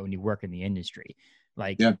goes into it when you work in the industry.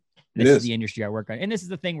 Like this is the industry I work on. And this is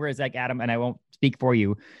the thing where it's like, Adam, and I won't speak for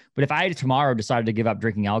you, but if I tomorrow decided to give up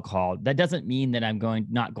drinking alcohol, that doesn't mean that I'm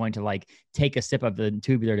not going to like take a sip of the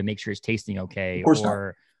tubular to make sure it's tasting okay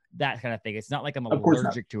or that kind of thing. It's not like I'm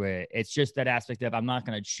allergic to it. It's just that aspect of I'm not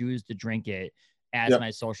going to choose to drink it as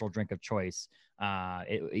my social drink of choice.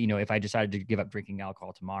 If I decided to give up drinking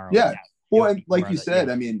alcohol tomorrow. Yeah. Well, and like you said,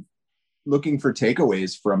 I mean, looking for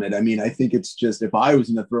takeaways from it. I mean, I think it's just, if I was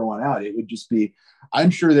going to throw one out, it would just be,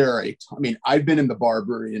 I'm sure there are I've been in the bar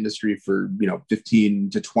brewery industry for, 15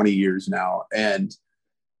 to 20 years now. And,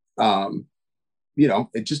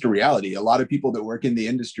 it's just a reality. A lot of people that work in the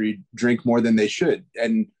industry drink more than they should.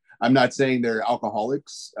 And I'm not saying they're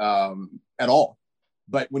alcoholics at all,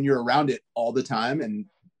 but when you're around it all the time and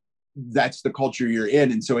that's the culture you're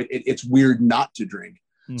in. And so it's weird not to drink.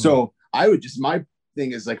 Mm. So I would just, my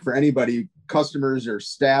thing is like for anybody, customers or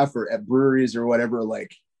staff or at breweries or whatever,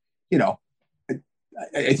 like,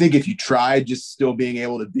 I think if you try just still being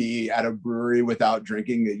able to be at a brewery without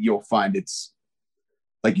drinking, you'll find it's,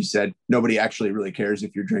 like you said, nobody actually really cares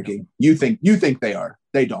if you're drinking. You think they are.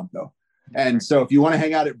 They don't though. And so if you want to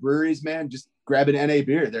hang out at breweries, man, just grab an NA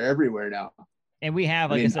beer. They're everywhere now. And we have,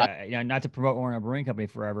 like I said, not to promote Orono Brewing Company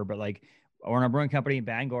forever, but like Orono Brewing Company in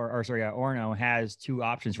Bangor, Orono has two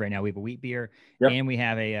options right now. We have a wheat beer and we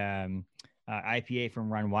have a IPA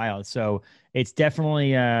from Run Wild. So it's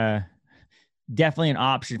definitely an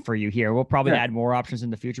option for you here. We'll probably add more options in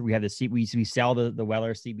the future. We have we sell the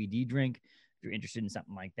Weller CBD drink. If you're interested in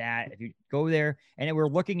something like that, if you go there, and we're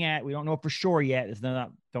looking at, we don't know for sure yet. It's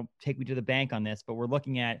don't take me to the bank on this, but we're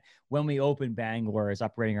looking at when we open Bangor is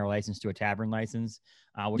upgrading our license to a tavern license,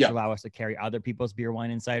 which will allow us to carry other people's beer,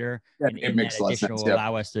 wine, and cider. And it makes a lot of sense.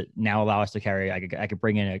 Allow us to carry. I could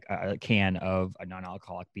bring in a can of a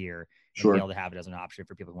non-alcoholic beer. And be able to have it as an option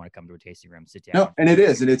for people who want to come to a tasting room, sit down. No, and it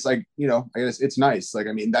is, and it's like I guess it's nice. Like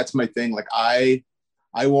that's my thing. Like I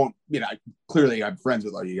won't. Clearly I'm friends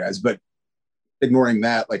with all you guys, but ignoring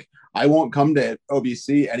that, like I won't come to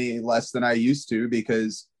OBC any less than I used to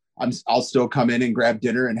because I'll still come in and grab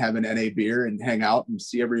dinner and have an NA beer and hang out and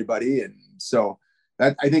see everybody. And so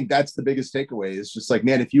that, I think that's the biggest takeaway is just like,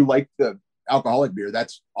 man, if you like the alcoholic beer,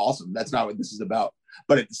 that's awesome. That's not what this is about.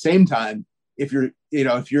 But at the same time, if you're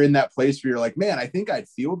in that place where you're like, man, I think I'd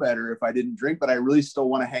feel better if I didn't drink, but I really still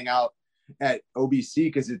want to hang out at OBC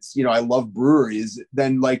because it's, I love breweries,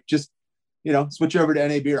 then like just switch over to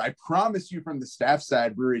NA beer. I promise you from the staff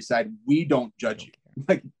side, brewery side, we don't judge you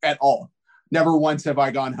like at all. Never once have I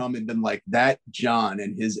gone home and been like that John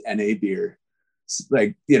and his NA beer.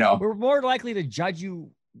 Like, we're more likely to judge you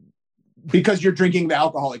because you're drinking the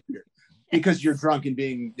alcoholic beer, because you're drunk and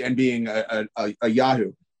being a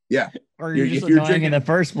Yahoo. Yeah. Or you're just If you're annoying drinking in the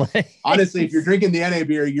first place. honestly, if you're drinking the NA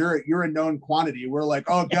beer, you're a known quantity. We're like,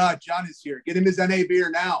 oh God, John is here. Get him his NA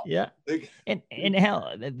beer now. Yeah. Like, And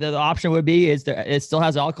hell, the option would be is that it still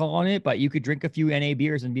has alcohol on it, but you could drink a few NA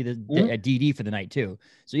beers and be the a DD for the night too.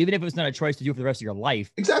 So even if it's not a choice to do for the rest of your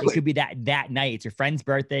life, exactly. it could be that night. It's your friend's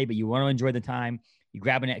birthday, but you want to enjoy the time. You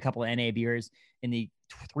grab a couple of NA beers, and the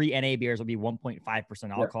 3 NA beers will be 1.5%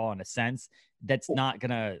 alcohol in a sense. That's not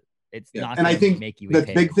gonna. It's not. And I think make you the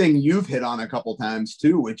big thing you've hit on a couple times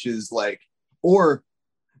too, which is like, or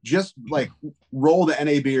just like roll the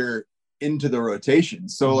NA beer into the rotation.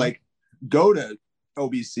 So like go to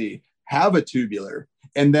OBC, have a tubular,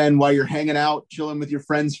 and then while you're hanging out, chilling with your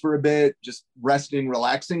friends for a bit, just resting,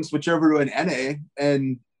 relaxing, switch over to an NA.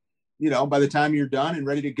 And, you know, by the time you're done and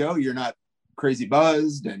ready to go, you're not crazy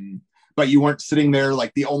buzzed, but you weren't sitting there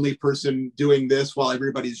like the only person doing this while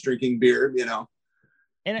everybody's drinking beer, you know?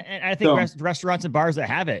 And I think restaurants and bars that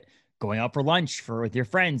have it, going out for lunch with your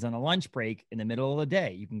friends on a lunch break in the middle of the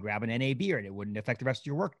day, you can grab an NA beer and it wouldn't affect the rest of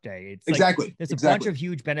your work day. It's exactly. Like, there's a bunch of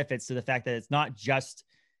huge benefits to the fact that it's not just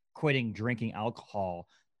quitting drinking alcohol.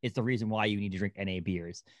 It's the reason why you need to drink NA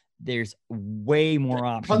beers. There's way more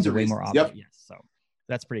options, way more options. Yep. Yes. So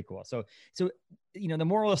that's pretty cool. So, you know, the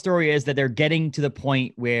moral of the story is that they're getting to the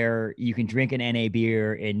point where you can drink an NA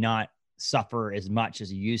beer and not suffer as much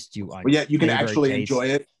as you used to on you can actually enjoy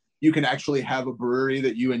it. You can actually have a brewery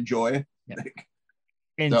that you enjoy. Yeah.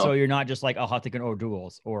 And so you're not just like, I'll have to get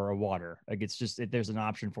duels or a water. Like it's just, there's an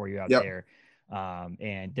option for you out there.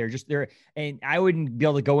 And they're there. And I wouldn't be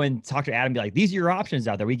able to go and talk to Adam and be like, these are your options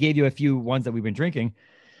out there. We gave you a few ones that we've been drinking.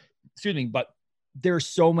 Excuse me, but there's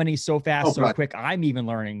so many, so fast, so quick. I'm even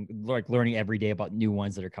learning every day about new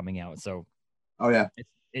ones that are coming out. So,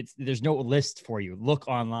 there's no list for you. Look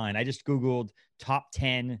online. I just Googled top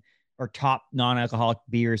 10 or top non-alcoholic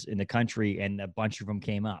beers in the country, and a bunch of them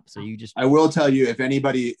came up. So I will tell you, if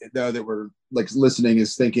anybody though that were like listening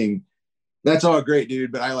is thinking, that's all great,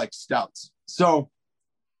 dude, but I like stouts. So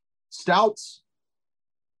stouts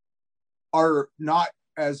are not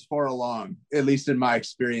as far along, at least in my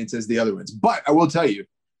experience, as the other ones. But I will tell you,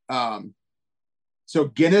 so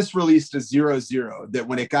Guinness released a 0.0 that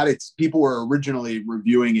when it got people were originally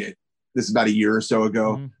reviewing it. This is about a year or so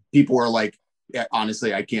ago. People were like,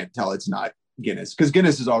 honestly, I can't tell it's not Guinness, because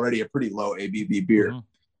Guinness is already a pretty low ABV beer.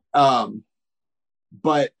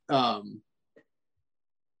 But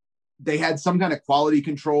they had some kind of quality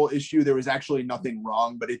control issue. There was actually nothing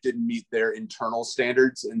wrong, but it didn't meet their internal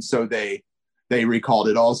standards. And so they recalled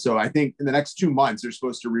it also. I think in the next 2 months, they're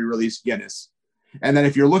supposed to re-release Guinness. And then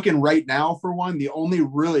if you're looking right now for one, the only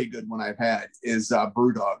really good one I've had is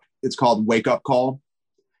Brewdog. It's called Wake Up Call.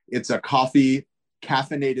 It's a coffee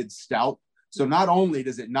caffeinated stout. So not only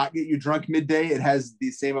does it not get you drunk midday, it has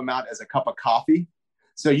the same amount as a cup of coffee.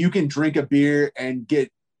 So you can drink a beer and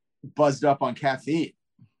get buzzed up on caffeine.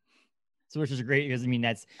 So which is great, because I mean,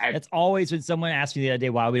 that's always when someone asked me the other day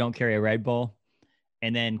why we don't carry a Red Bull.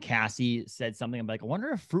 And then Cassie said something. I'm like, I wonder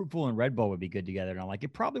if Fruitful and Red Bull would be good together. And I'm like,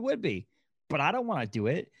 it probably would be, but I don't want to do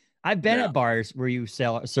it. I've been at bars where you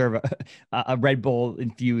serve a Red Bull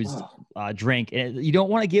infused drink, and you don't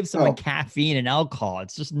want to give someone caffeine and alcohol.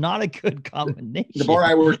 It's just not a good combination. The bar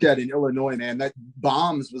I worked at in Illinois, man, that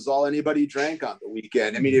Bombs was all anybody drank on the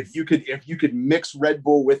weekend. I mean, if you could mix Red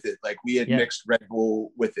Bull with it, like we had mixed Red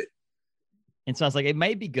Bull with it. And so I was like, it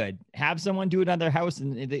might be good. Have someone do it on their house,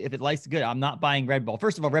 and if it likes good, I'm not buying Red Bull.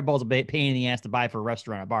 First of all, Red Bull is a pain in the ass to buy for a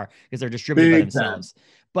restaurant or bar because they're distributed by themselves.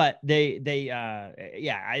 But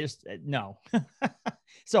I just no.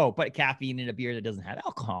 So, but caffeine in a beer that doesn't have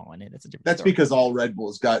alcohol in it, that's a different story. Because all Red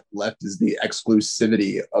Bull's got left is the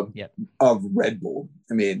exclusivity of Red Bull.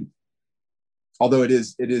 I mean, although it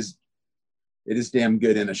is damn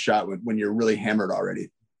good in a shot when you're really hammered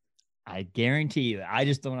already. I guarantee you, I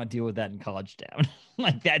just don't want to deal with that in College Town.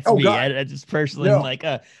 Like that's me. I just personally like,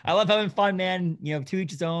 I love having fun, man. You know, to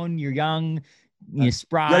each his own. You're young, you're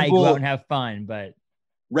spry, go out and have fun. But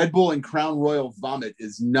Red Bull and Crown Royal vomit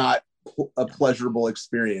is not a pleasurable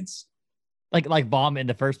experience. Like vomit in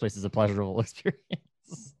the first place is a pleasurable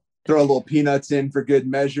experience. Throw a little peanuts in for good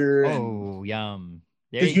measure. Oh, yum.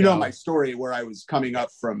 Because you know my story where I was coming up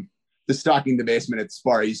from the stocking the basement at the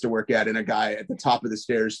Spar I used to work at, and a guy at the top of the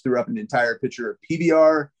stairs threw up an entire pitcher of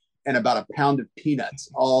PBR and about a pound of peanuts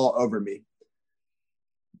all over me.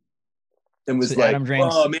 And was like,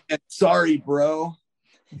 oh man, sorry, bro.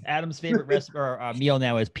 Adam's favorite meal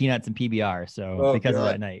now is peanuts and PBR. So because of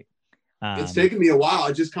that night. It's taken me a while.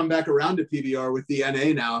 I just come back around to PBR with the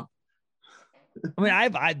NA now. I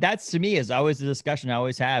mean, that's to me is always the discussion I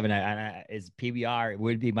always have. And is PBR, it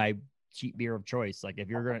would be my cheap beer of choice. Like if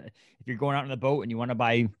you're going out on the boat and you want to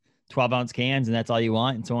buy 12-ounce cans and that's all you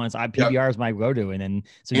want. And so on. So Yep. PBR is my go-to. And then,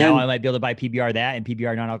 so now I And might be able to buy PBR that and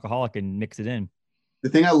PBR non-alcoholic and mix it in. the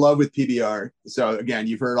thing I love with PBR, so again,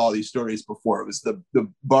 you've heard all these stories before. It was the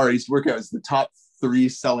bar I used to work at was the top 3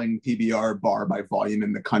 selling PBR bar by volume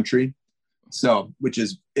in the country. So, which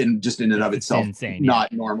is in and of itself insane,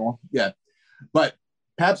 not normal. Yeah. But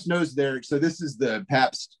Pabst knows so this is the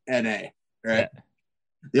Pabst NA, right? Yeah.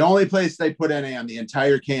 The only place they put NA on the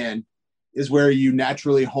entire can is where you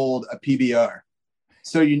naturally hold a PBR.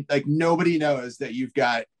 So you like nobody knows that you've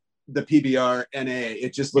got the PBR NA.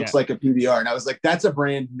 It just looks like a PBR. And I was like, that's a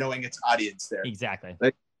brand knowing its audience there. Exactly.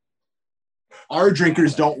 Like our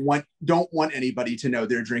drinkers don't want anybody to know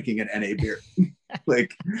they're drinking an NA beer.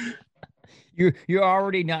 Like you're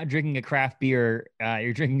already not drinking a craft beer.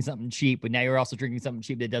 You're drinking something cheap, but now you're also drinking something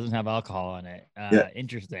cheap that doesn't have alcohol in it.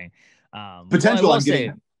 Interesting. Potential. Well, I will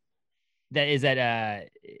say that is that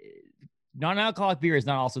non-alcoholic beer is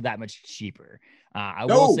not also that much cheaper. I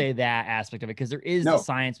will say that aspect of it because there is the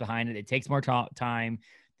science behind it. It takes more time.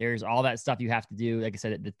 There's all that stuff you have to do. Like I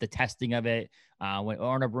said, the testing of it. When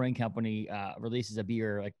Owner Brewing Company releases a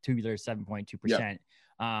beer like tubular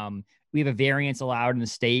 7.2%, we have a variance allowed in the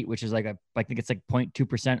state, which is I think it's like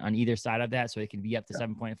 0.2% on either side of that. So it can be up to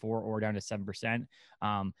 7.4 or down to 7%.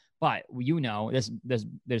 But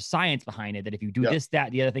there's science behind it that if you do this,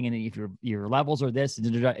 that, the other thing, and if your levels are this,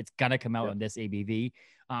 it's going to come out on this ABV.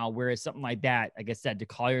 Whereas something like that, like I said, to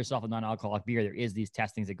call yourself a non-alcoholic beer, there is these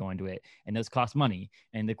testings that go into it, and those cost money,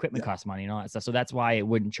 and the equipment costs money and all that stuff. So that's why it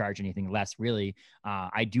wouldn't charge anything less, really.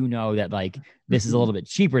 I do know that this is a little bit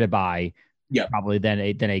cheaper to buy, probably than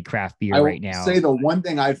a craft beer right now. I will say the one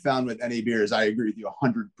thing I've found with NA beers, I agree with you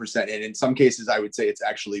 100%. And in some cases, I would say it's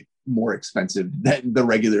actually more expensive than the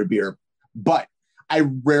regular beer. But I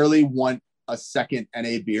rarely want a second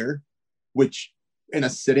NA beer, which in a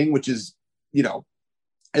sitting, which is,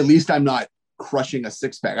 at least I'm not crushing a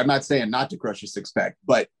 6-pack. I'm not saying not to crush a 6-pack,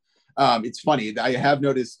 but it's funny. I have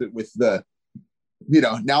noticed that with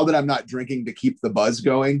now that I'm not drinking to keep the buzz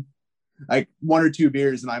going, like 1 or 2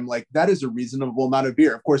 beers, and I'm like, that is a reasonable amount of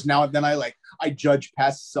beer. Of course, then I judge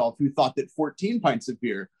past self who thought that 14 pints of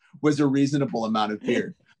beer was a reasonable amount of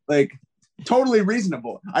beer. Like totally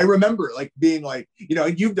reasonable. I remember being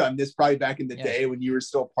you've done this probably back in the day when you were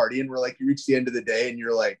still partying, where you reach the end of the day and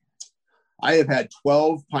you're like, I have had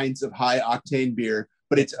 12 pints of high octane beer,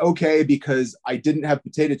 but it's okay because I didn't have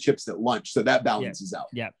potato chips at lunch. So that balances out.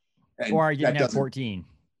 Yeah. And or I didn't have 14.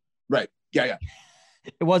 Right. Yeah.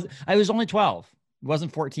 I was only 12. It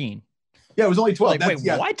wasn't 14. Yeah, it was only 12. Wait,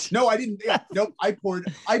 what? No, I didn't. Yeah, nope. I poured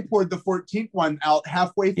the 14th one out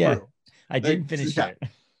halfway through. Yeah, I didn't finish it.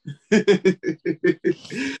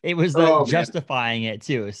 It was justifying it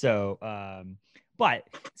too. So,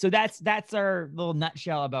 so that's our little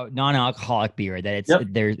nutshell about non-alcoholic beer. That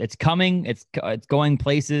it's coming. It's going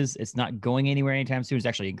places. It's not going anywhere anytime soon. It's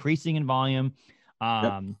actually increasing in volume.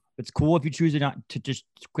 It's cool if you choose to just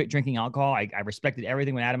quit drinking alcohol. I respected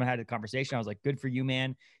everything when Adam and I had a conversation. I was like, good for you,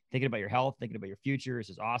 man. Thinking about your health, thinking about your future.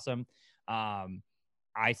 This is awesome.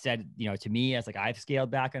 I said, to me, it's I've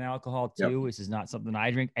scaled back on alcohol too. This is not something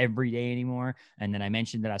I drink every day anymore. And then I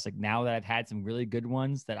mentioned that I was like, now that I've had some really good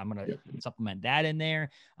ones, that I'm going to supplement that in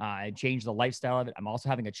there. I changed the lifestyle of it. I'm also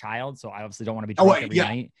having a child, so I obviously don't want to be drinking every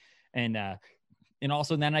night. And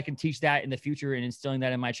also then I can teach that in the future and instilling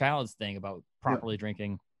that in my child's thing about properly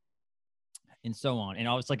drinking and so on. And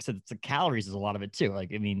always, like I said, it's the calories is a lot of it too.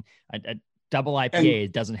 A double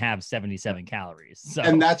IPA doesn't have 77 calories. So,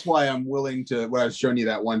 and that's why I'm willing to, when I was showing you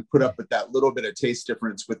that one, put up with that little bit of taste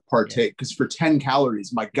difference with partake. Because for 10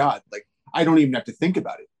 calories, my God, I don't even have to think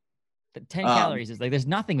about it. The 10 calories is there's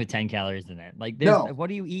nothing with 10 calories in it. What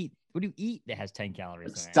do you eat? What do you eat that has 10 calories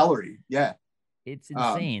in it? Celery. Yeah. It's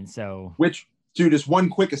insane. Just one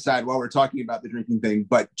quick aside while we're talking about the drinking thing,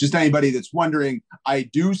 but just anybody that's wondering, I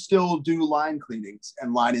do still do line cleanings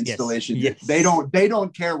and line installations. Yes. They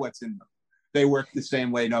don't care what's in them. They work the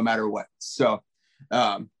same way no matter what. So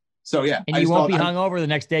yeah. And you won't be hungover the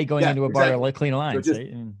next day going into a bar to clean a line. So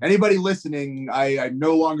anybody listening, I'm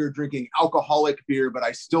no longer drinking alcoholic beer, but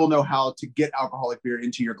I still know how to get alcoholic beer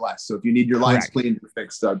into your glass. So if you need your lines cleaned or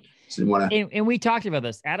fixed, and we talked about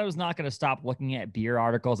this. Adam's not going to stop looking at beer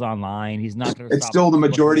articles online. He's not going to. It's still the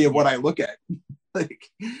majority of what I look at. But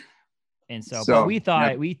we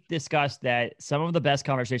thought we discussed that some of the best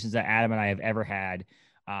conversations that Adam and I have ever had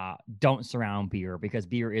don't surround beer, because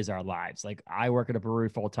beer is our lives. I work at a brewery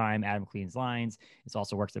full time. Adam cleans lines. He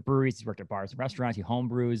also works at breweries. He's worked at bars and restaurants. He home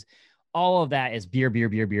brews. All of that is beer.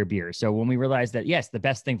 So when we realized that, yes, the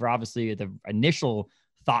best thing for obviously the initial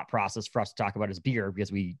thought process for us to talk about is beer,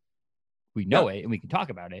 because we we know it and we can talk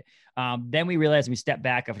about it. Then we realized, we stepped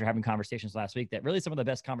back after having conversations last week, that really some of the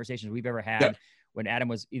best conversations we've ever had when Adam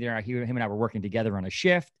was either him and I were working together on a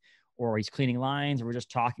shift, or he's cleaning lines, or we're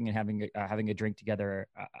just talking and having a drink together.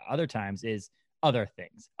 Other times is other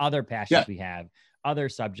things, other passions we have, other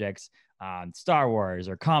subjects, Star Wars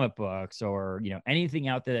or comic books, or, anything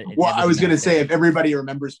out there. Well, I was going to say, if everybody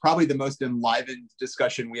remembers, probably the most enlivened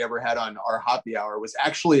discussion we ever had on our Hoppy Hour was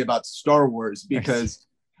actually about Star Wars, because,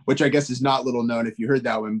 which I guess is not little known if you heard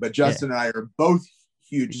that one, but Justin and I are both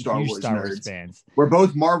huge Star Wars nerds. Fans. We're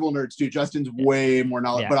both Marvel nerds too. Justin's way more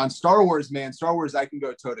knowledge, but on Star Wars, man, I can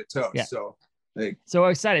go toe to toe. So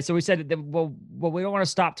excited. So we said that, well, we don't want to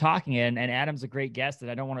stop talking, and Adam's a great guest,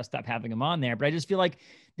 and I don't want to stop having him on there, but I just feel like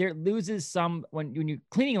there loses some, when you're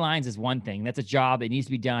cleaning lines is one thing. That's a job. It needs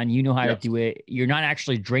to be done. You know how to do it. You're not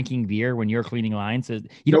actually drinking beer when you're cleaning lines. So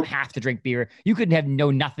you don't have to drink beer. You could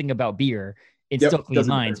know nothing about beer and still clean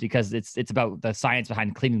lines, because it's about the science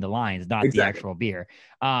behind cleaning the lines, not the actual beer.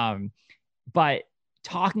 But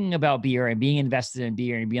talking about beer and being invested in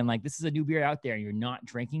beer and being like, this is a new beer out there and you're not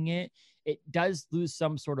drinking it, it does lose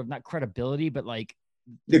some sort of, not credibility, but like,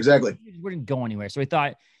 it wouldn't go anywhere. So we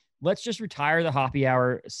thought, let's just retire the Hoppy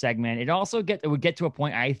Hour segment. It would get to a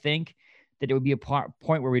point, I think, that it would be a point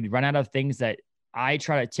where we'd run out of things that I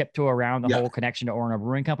try to tiptoe around the whole connection to Orono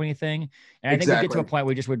Brewing Company thing. And I think we'd get to a point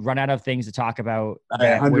where we just would run out of things to talk about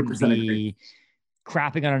that wouldn't be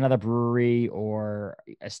crapping on another brewery or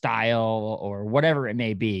a style or whatever it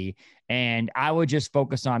may be. And I would just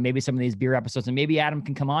focus on maybe some of these beer episodes, and maybe Adam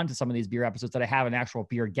can come on to some of these beer episodes that I have an actual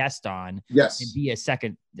beer guest on. Yes. And be a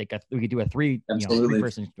second, we could do a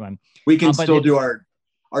three-person one. We can still do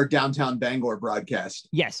our downtown Bangor broadcast.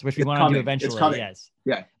 Yes, which we want to do eventually. Yes.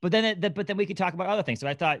 Yeah. But then we could talk about other things. So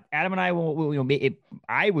I thought Adam and I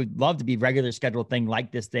I would love to be regular scheduled thing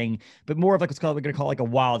like this thing, but more of like we're going to call like a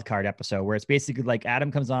wild card episode, where it's basically like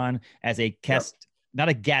Adam comes on as a guest, not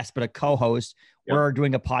a guest, but a co-host. We're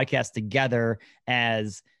doing a podcast together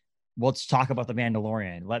as, let's talk about the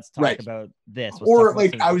Mandalorian. Let's talk about this. Or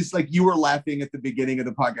like, I was like, you were laughing at the beginning of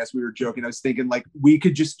the podcast. We were joking. I was thinking like, we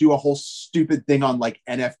could just do a whole stupid thing on like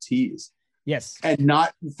NFTs. Yes. And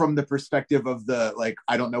not from the perspective of the, like,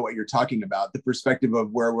 I don't know what you're talking about. The perspective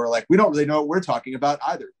of where we're like, we don't really know what we're talking about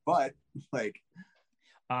either. But like,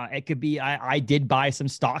 it could be, I did buy some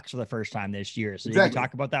stocks for the first time this year. So you can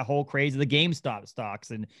talk about that whole craze of the GameStop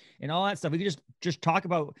stocks and all that stuff. We could just talk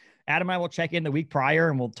about, Adam and I will check in the week prior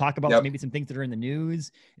and we'll talk about maybe some things that are in the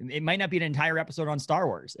news. It might not be an entire episode on Star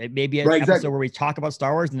Wars. It may be an episode where we talk about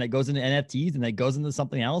Star Wars and it goes into NFTs and it goes into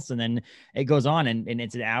something else. And then it goes on and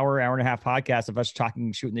it's an hour and a half podcast of us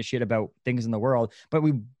shooting the shit about things in the world, but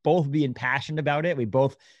we both being passionate about it. We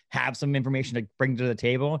both have some information to bring to the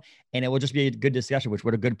table, and it will just be a good discussion, which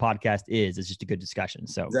what a good podcast is. It's just a good discussion.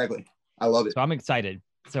 So I love it. So I'm excited.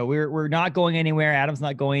 So we're not going anywhere. Adam's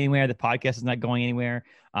not going anywhere. The podcast is not going anywhere.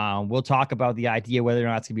 We'll talk about the idea whether or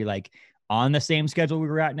not it's gonna be like on the same schedule we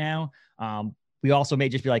were at now. We also may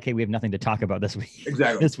just be like, hey, we have nothing to talk about this week.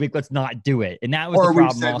 This week, let's not do it. And that was the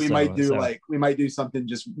problem. Also, we might do something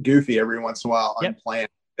just goofy every once in a while, unplanned.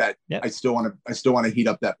 That I still want to heat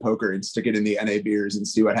up that poker and stick it in the NA beers and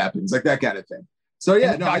see what happens, like that kind of thing. So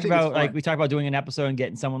yeah, we talked about doing an episode and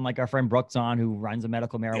getting someone like our friend Brooks on, who runs a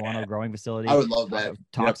medical marijuana growing facility. I would love that.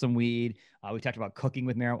 Talk some weed. We talked about cooking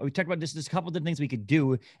with marijuana. We talked about just a couple of different things we could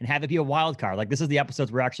do and have it be a wild card. Like this is the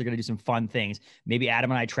episodes we're actually going to do some fun things. Maybe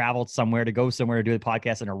Adam and I traveled somewhere to do the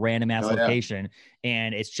podcast in a random ass location.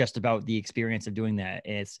 And it's just about the experience of doing that.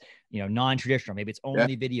 And it's, non-traditional. Maybe it's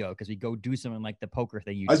only video because we go do something like the poker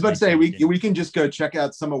thing. I was about to say, we can just go check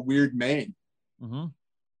out some of Weird Maine,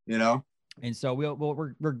 And so we're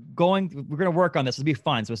going to work on this. It'll be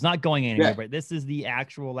fun. So it's not going anywhere, but this is the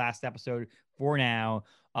actual last episode for now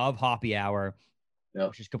of Hoppy Hour,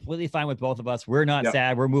 which is completely fine with both of us. We're not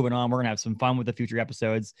sad. We're moving on. We're going to have some fun with the future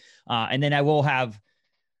episodes. And then I will have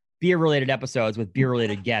beer related episodes with beer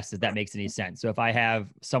related guests, if that makes any sense. So if I have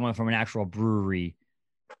someone from an actual brewery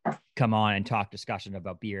come on and talk discussion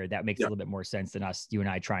about beer, that makes a little bit more sense than you and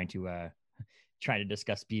I trying to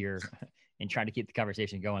discuss beer and trying to keep the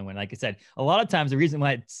conversation going. When, like I said, a lot of times the reason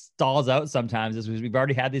why it stalls out sometimes is because we've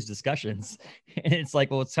already had these discussions. And it's like,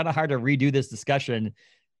 well, it's kind of hard to redo this discussion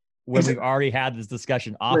when we've already had this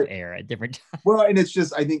discussion off air at different times. Well, and it's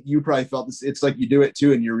just, I think you probably felt this. It's like you do it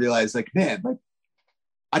too. And you realize like, man, like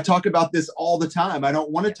I talk about this all the time. I don't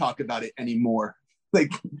want to talk about it anymore.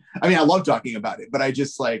 Like, I mean, I love talking about it, but I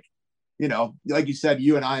just like, like you said,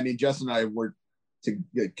 you and I mean, Justin and I were,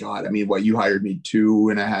 God, I mean, you hired me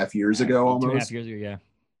 2.5 years ago, almost 2.5 years ago. Yeah.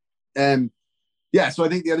 And so I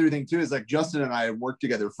think the other thing too, is like Justin and I have worked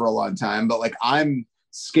together for a long time, but like I'm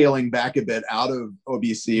scaling back a bit out of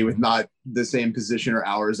OBC with not the same position or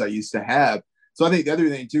hours I used to have. So I think the other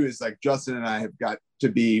thing too is like Justin and I have got to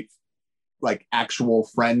be like actual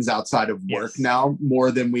friends outside of work now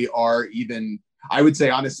more than we are even. I would say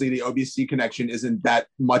honestly, the OBC connection isn't that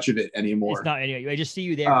much of it anymore. It's not anyway. I just see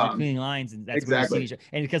you there cleaning lines, and that's exactly.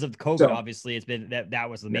 And because of COVID, obviously, it's been that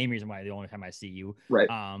was the main reason why the only time I see you. Right.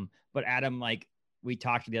 But Adam, like we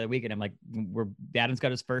talked the other week, and I'm like, Adam's got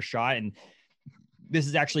his first shot, and this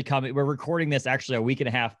is actually coming. We're recording this actually a week and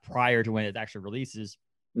a half prior to when it actually releases.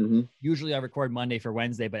 Usually I record Monday for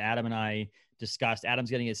Wednesday, but Adam and I discussed Adam's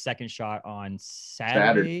getting his second shot on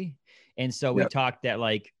Saturday. And so we talked that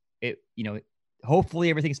like it, hopefully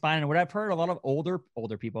everything's fine. And what I've heard, a lot of older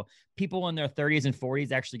people in their 30s and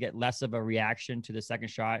 40s actually get less of a reaction to the second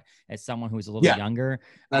shot as someone who's a little younger.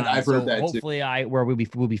 I've heard that hopefully too.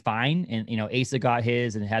 We'll be fine. And, Asa got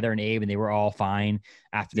his, and Heather and Abe, and they were all fine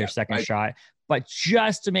after their second shot. But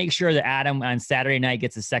just to make sure that Adam on Saturday night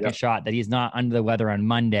gets a second shot, that he's not under the weather on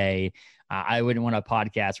Monday, I wouldn't want a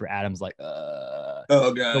podcast where Adam's like, oh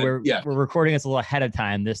god. So we're recording this a little ahead of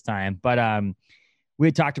time this time. But we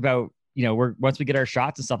had talked about, once we get our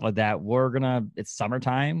shots and stuff like that, it's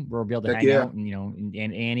summertime. We'll be able to hang out and,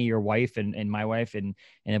 and Annie, your wife, and my wife, and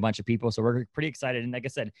a bunch of people. So we're pretty excited. And like I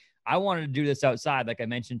said, I wanted to do this outside, like I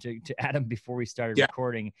mentioned to Adam before we started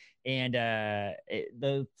recording. And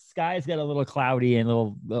the skies got a little cloudy and a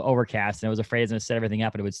little overcast, and I was afraid I was going to set everything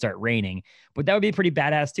up and it would start raining. But that would be pretty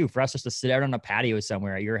badass too, for us just to sit out on a patio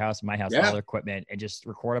somewhere at your house, my house, all the equipment, and just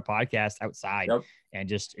record a podcast outside and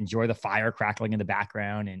just enjoy the fire crackling in the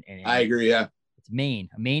background. And I agree. Yeah. It's a main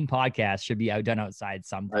podcast should be done outside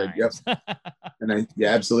sometimes.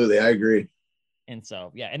 Absolutely. I agree. And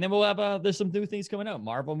so, and then we'll have, there's some new things coming out.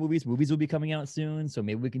 Marvel movies will be coming out soon. So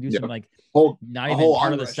maybe we can do some like not even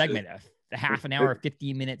part of the segment, a half an hour,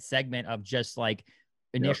 15-minute segment of just like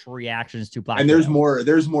initial reactions to Black Widow.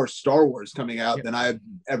 There's more Star Wars coming out than I've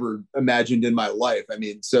ever imagined in my life. I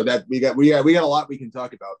mean, so that we got a lot we can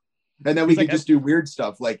talk about. And then we can just do weird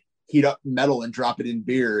stuff like heat up metal and drop it in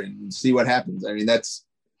beer and see what happens. I mean, that's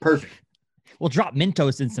perfect. We'll drop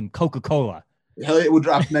Mentos in some Coca-Cola. Hell, it will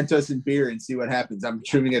drop Mentos in beer and see what happens. I'm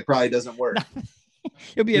assuming it probably doesn't work.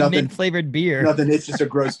 It'll be a mint flavored beer. Nothing. It's just a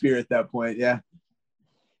gross beer at that point. Yeah.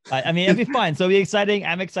 I mean, it'll be fun. So it'll be exciting.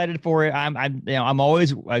 I'm excited for it. I'm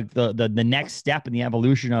always like the next step in the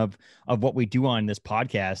evolution of what we do on this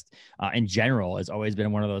podcast in general has always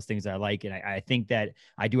been one of those things that I like. And I think that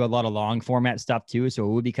I do a lot of long format stuff too. So it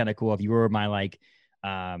would be kind of cool if you were my like,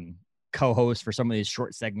 co-host for some of these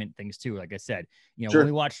short segment things too. Like I said,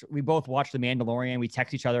 when we both watched The Mandalorian, we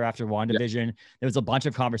text each other after WandaVision. There was a bunch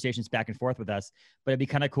of conversations back and forth with us, but it'd be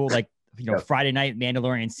kind of cool. Like, Friday night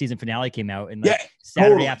Mandalorian season finale came out, and like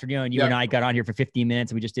Saturday afternoon, you and I got on here for 15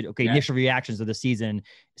 minutes and we just did initial reactions of the season,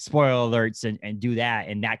 spoiler alerts, and do that.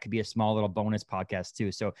 And that could be a small little bonus podcast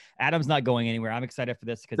too. So Adam's not going anywhere. I'm excited for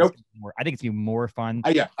this because I think it's gonna be more fun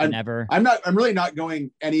than ever. I'm really not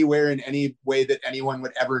going anywhere in any way that anyone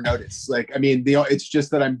would ever notice. Like, I mean, it's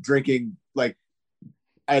just that I'm drinking like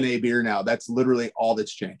NA beer now. That's literally all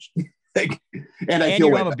that's changed. And I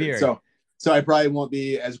feel way better. So I probably won't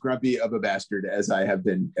be as grumpy of a bastard as I have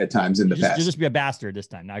been at times in the past. You'll just be a bastard this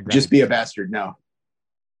time, not grumpy. Just be a bastard now.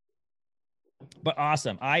 But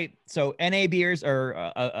awesome. So NA beers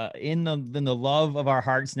are in the love of our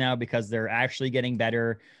hearts now because they're actually getting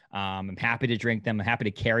better. I'm happy to drink them. I'm happy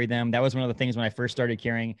to carry them. That was one of the things when I first started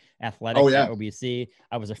carrying Athletic at OBC.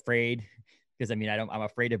 I was afraid because I'm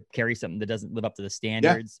afraid to carry something that doesn't live up to the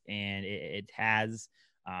standards, and it has.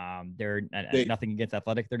 They're nothing against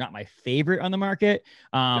Athletic. They're not my favorite on the market,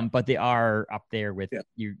 but they are up there with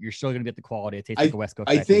you're still going to get the quality. It tastes like a West Coast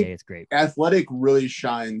IPA. I think it's great. Athletic really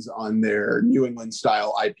shines on their New England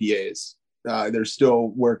style IPAs. They're still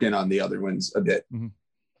working on the other ones a bit,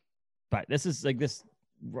 but this is like this.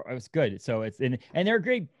 It was good. So and they're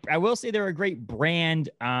great. I will say they're a great brand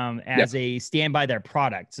as a stand by their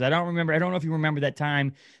product. So I don't know if you remember that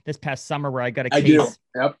time this past summer where I got a case.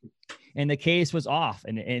 I do. And the case was off,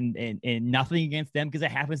 and nothing against them because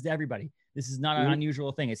it happens to everybody. This is not an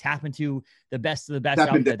unusual thing. It's happened to the best of the best.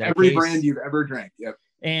 Happened to every brand you've ever drank. Yep.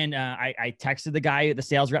 And I texted the guy, the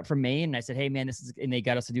sales rep from Maine, and I said, "Hey man, and they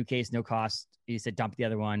got us a new case, no cost." He said, "Dump the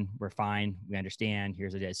other one. We're fine. We understand.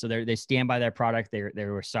 Here's what it is." So they stand by their product. They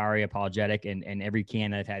were sorry, apologetic, and every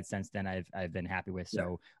can I've had since then, I've been happy with.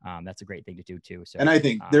 So that's a great thing to do too. So, and I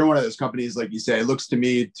think they're one of those companies, like you say, it looks to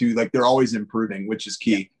me to like they're always improving, which is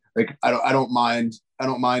key. Like I don't mind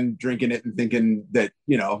drinking it and thinking that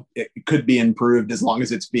it could be improved as long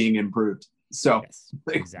as it's being improved. So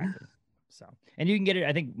exactly. So, and you can get it.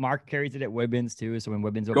 I think Mark carries it at Woodman's too. So when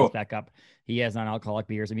Woodman's opens Cool. back up, he has non-alcoholic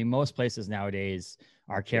beers. I mean, most places nowadays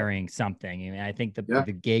are Yeah. carrying something. I mean, I think the Yeah.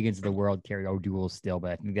 Gagans of the world carry O'Doul's still,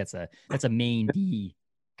 but I think that's a main D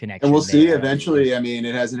And connection we'll see there. eventually. I mean,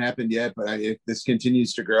 it hasn't happened yet, but if this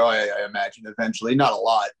continues to grow, I imagine eventually, not a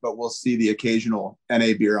lot, but we'll see the occasional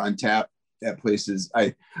NA beer on tap at places.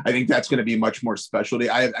 I think that's going to be much more specialty.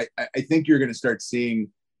 I think you're going to start seeing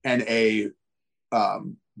NA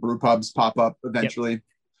brew pubs pop up eventually.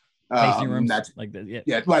 Tasting rooms that's like that.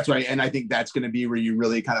 Yeah, that's right. And I think that's going to be where you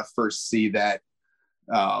really kind of first see that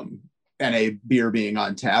NA beer being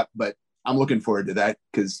on tap. But I'm looking forward to that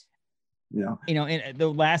because, and the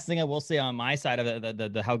last thing I will say on my side of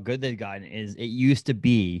the how good they've gotten is it used to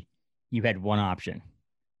be you had one option.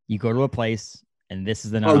 You go to a place and this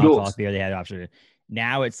is the non-alcoholic beer they had option.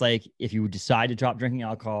 Now it's like if you decide to drop drinking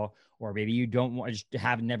alcohol, or maybe you don't want to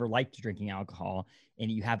have never liked drinking alcohol, and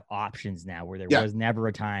you have options now where there was never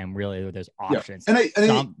a time really where there's options. And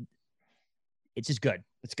it's just good.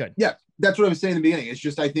 It's good. Yeah, that's what I was saying in the beginning. It's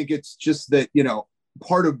just I think it's just that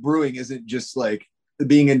part of brewing isn't just like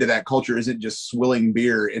being into that culture isn't just swilling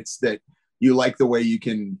beer. It's that you like the way you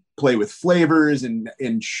can play with flavors and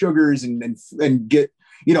sugars and get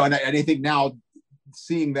and I think now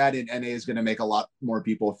seeing that in NA is going to make a lot more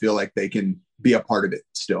people feel like they can be a part of it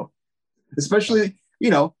still. Especially,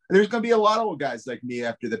 there's going to be a lot of guys like me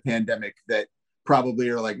after the pandemic that probably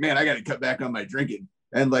are like, man, I got to cut back on my drinking.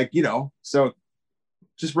 And so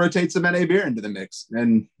just rotate some NA beer into the mix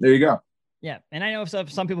and there you go. Yeah. And I know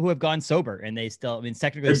some people who have gone sober and they still, I mean,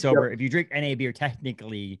 technically sober. If you drink NA beer,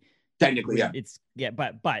 technically, yeah.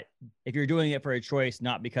 But if you're doing it for a choice,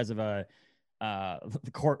 not because of a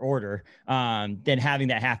court order, then having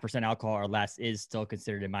that 0.5% alcohol or less is still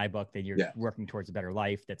considered in my book that you're working towards a better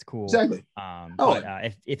life. That's cool. Exactly.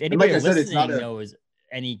 If anybody listening knows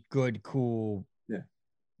any good, cool,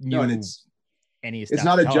 it's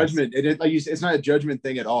not a judgment. It's not a judgment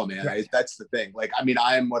thing at all, man. Right. That's the thing. Like, I mean,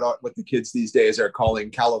 I am what the kids these days are calling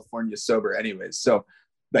California sober anyways. So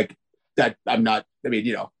like that, I'm not, I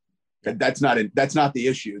mean, that's not the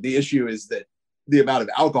issue. The issue is that the amount of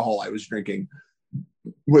alcohol I was drinking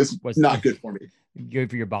was not good for me. Good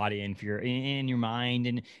for your body and for your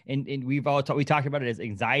mind. And we talked about it as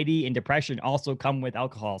anxiety and depression also come with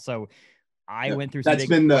alcohol. So I went through some big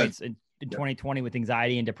points in 2020 with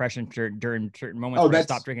anxiety and depression during certain moments where I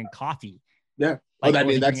stopped drinking coffee. Yeah. Like, I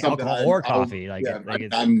mean, that's something or coffee.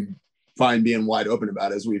 I'm fine being wide open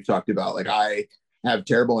about, as we've talked about. Like, I have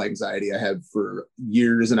terrible anxiety. I have for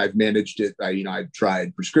years and I've managed it. I've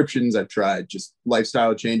tried prescriptions. I've tried just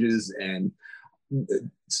lifestyle changes and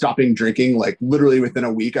stopping drinking. Like literally within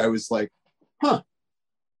a week, I was like,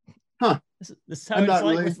 This sounds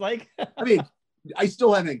like it's like, I mean, I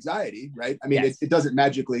still have anxiety, right? I mean, it doesn't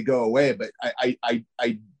magically go away, but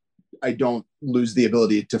I don't lose the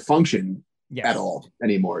ability to function at all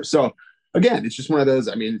anymore. So again, it's just one of those,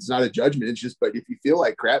 I mean, it's not a judgment. It's just, but if you feel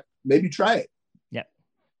like crap, maybe try it. Yeah.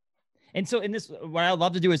 And so in this, what I'd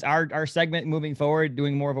love to do is our segment moving forward,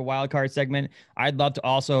 doing more of a wild card segment. I'd love to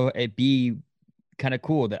also be kind of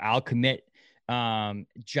cool that I'll commit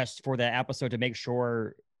just for that episode to make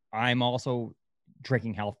sure I'm also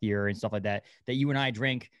drinking healthier and stuff like that you and I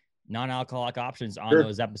drink non-alcoholic options on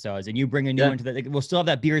those episodes, and you bring a new one to that. Like, we'll still have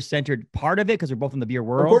that beer centered part of it because we're both in the beer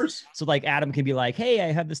world. Of course. So like Adam can be like, hey,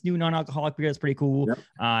 I have this new non-alcoholic beer that's pretty cool.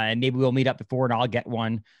 And maybe we'll meet up before and I'll get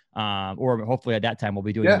one. Or hopefully at that time we'll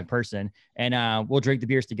be doing it in person, and we'll drink the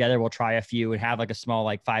beers together. We'll try a few and have like a small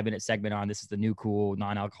 5-minute segment on this is the new cool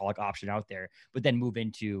non-alcoholic option out there, but then move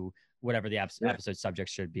into whatever the episode subject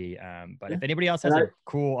should be. But if anybody else has a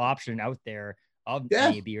cool option out there of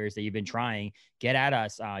any beers that you've been trying, get at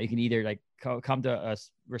us. You can either come to us,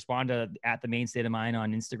 respond to at the Main State of Mind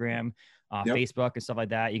on Instagram, Facebook and stuff like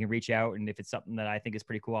that. You can reach out, and if it's something that I think is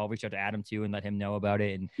pretty cool, I'll reach out to Adam too and let him know about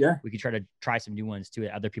it. And we can try some new ones too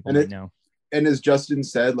that other people might know. And as Justin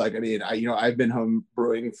said, like, I mean, I've been home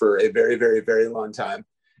brewing for a very, very, very long time,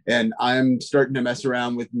 and I'm starting to mess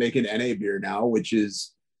around with making NA beer now, which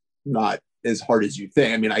is not as hard as you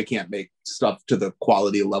think. I mean, I can't make stuff to the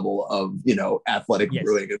quality level of, athletic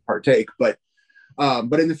brewing and partake, but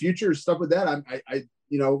in the future, stuff with that, I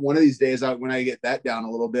one of these days when I get that down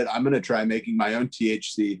a little bit, I'm going to try making my own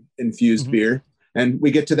THC infused beer. And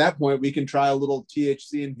we get to that point, we can try a little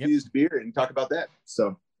THC infused beer and talk about that.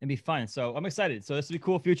 So it'd be fun. So I'm excited. So this will be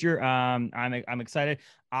cool future. I'm excited.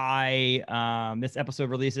 This episode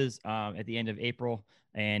releases at the end of April.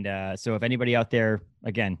 And so if anybody out there,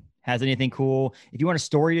 again, has anything cool, if you want a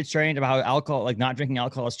story to share about how alcohol, like not drinking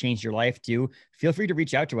alcohol, has changed your life too, feel free to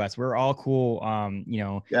reach out to us. We're all cool.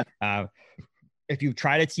 if you've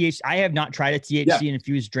tried a THC, I have not tried a THC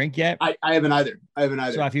infused drink yet. I haven't either.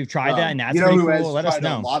 So if you've tried that and that's you know pretty who cool, has let us tried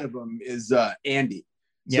know. a lot of them is Andy.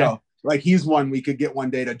 Yeah. So like he's one we could get one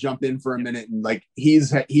day to jump in for a minute, and like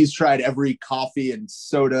he's tried every coffee and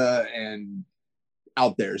soda and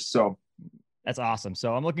out there. So that's awesome.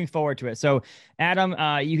 So I'm looking forward to it. So Adam,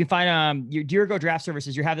 you can find your Dirigo Draft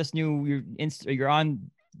Services. You have this new you're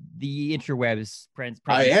on the interwebs presence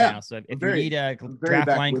now. So if you need a draft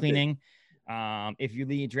line cleaning, if you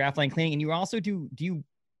need draft line cleaning, and you also do you?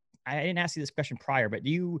 I didn't ask you this question prior, but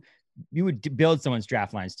you would build someone's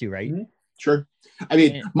draft lines too, right? Mm-hmm. Sure. I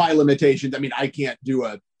mean, my limitations. I mean, I can't do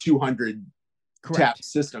a 200 tap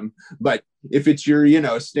system, but if it's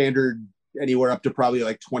your, standard anywhere up to probably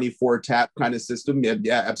like 24 tap kind of system,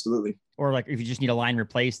 yeah, absolutely. Or like if you just need a line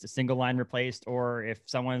replaced, a single line replaced, or if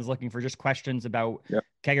someone's looking for just questions about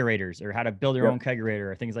kegerators or how to build their own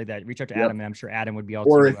kegerator or things like that, reach out to Adam, and I'm sure Adam would be able to.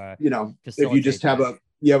 Or if you just have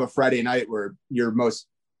a Friday night where your most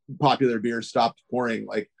popular beer stopped pouring,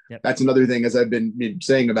 like that's another thing as I've been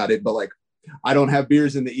saying about it, but like I don't have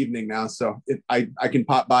beers in the evening now, so I can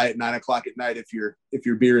pop by at 9:00 at night if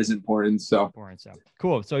your beer isn't pouring. So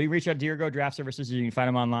cool. So you reach out to Dirigo Draft Services. You can find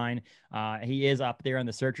him online. He is up there on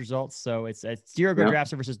the search results. So it's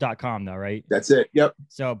DirigoDraftServices.com though, right? That's it. Yep.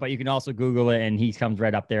 So, but you can also Google it, and he comes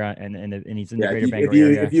right up there, and he's in the Greater Bangor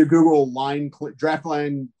area. If you Google draft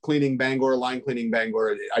line cleaning Bangor, line cleaning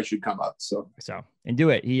Bangor, I should come up. So and do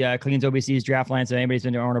it. He cleans OBC's draft line. So anybody's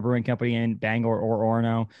been to Orono Brewing Company in Bangor or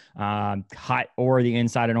Orono, hot or the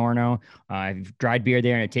inside in Orono, if you've dried beer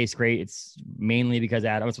there and it tastes great, it's mainly because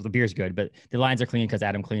Adam. So the beer's good, but the lines are clean because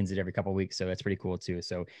Adam cleans it every couple of weeks. So that's pretty cool too.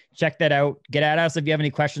 So check that out. Get at us if you have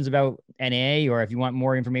any questions about NA, or if you want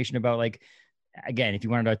more information about, like, again, if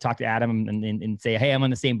you wanted to talk to Adam and say, hey, I'm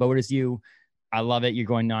on the same boat as you. I love it. You're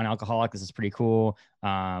going non-alcoholic. This is pretty cool.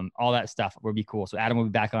 All that stuff would be cool. So Adam will be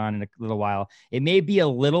back on in a little while. It may be a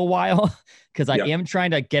little while because I am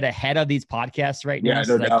trying to get ahead of these podcasts right now,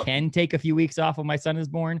 so I can take a few weeks off when my son is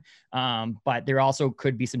born. But there also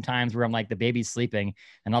could be some times where I'm like, the baby's sleeping,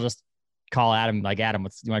 and I'll just call Adam, like, Adam,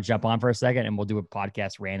 you want to jump on for a second, and we'll do a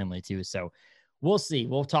podcast randomly too. So we'll see.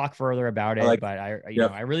 We'll talk further about it. But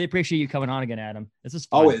I really appreciate you coming on again, Adam. This is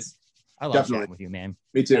fun. Always. I love chatting with you, man.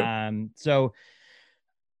 Me too. So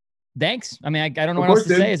thanks. I mean, I don't know what else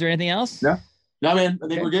to say. Is there anything else? No, man. I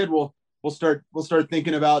think we're good. We'll start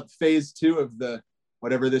thinking about phase 2 of the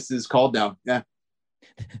whatever this is called now. Yeah.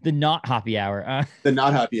 The not Hoppy Hour. The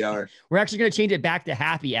not Hoppy Hour. We're actually going to change it back to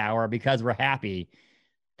Happy Hour because we're happy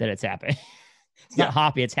that it's happening. It's not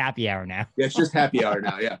Hoppy, it's Happy Hour now. Yeah, it's just Happy Hour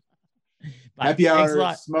now. Yeah. Happy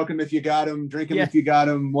hour, smoke them if you got them, drink them if you got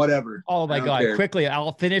them, whatever. Oh my God. Care. Quickly,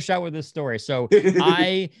 I'll finish out with this story. So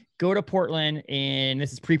I go to Portland, and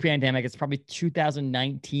this is pre-pandemic. It's probably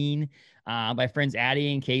 2019. My friends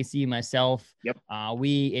Addie and Casey, myself. Yep.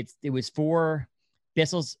 It was for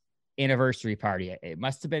Bissell's anniversary party. It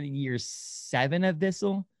must have been year 7 of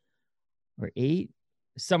Bissell or 8,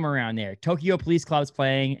 somewhere around there. Tokyo Police Club's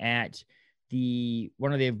playing at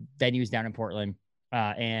one of the venues down in Portland.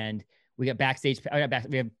 And we got backstage. We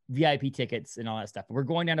have VIP tickets and all that stuff. We're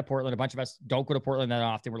going down to Portland. A bunch of us don't go to Portland that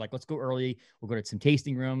often. We're like, let's go early. We'll go to some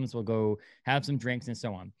tasting rooms. We'll go have some drinks and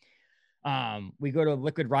so on. We go to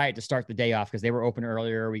Liquid Riot to start the day off because they were open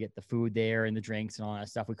earlier. We get the food there and the drinks and all that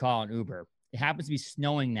stuff. We call an Uber. It happens to be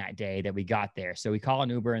snowing that day that we got there. So we call an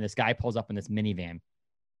Uber, and this guy pulls up in this minivan.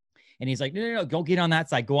 And he's like, no, don't get on that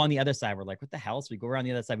side. Go on the other side. We're like, what the hell? So we go around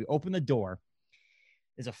the other side. We open the door.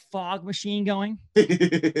 There's a fog machine going.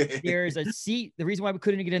 There's a seat. The reason why we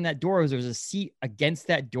couldn't get in that door was there was a seat against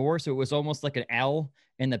that door. So it was almost like an L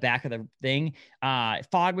in the back of the thing.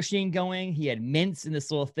 Fog machine going. He had mints in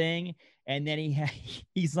this little thing. And then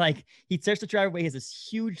he starts to drive away. He has this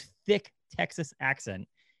huge, thick Texas accent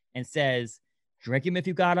and says, drink him if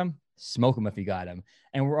you got him, smoke him if you got him.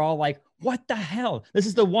 And we're all like, what the hell? This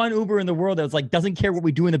is the one Uber in the world that was like, doesn't care what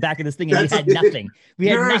we do in the back of this thing. And we had nothing. We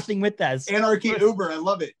had nothing with us. Anarchy Uber. I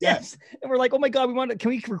love it. Yes. And we're like, oh my God, can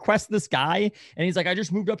we request this guy? And he's like, I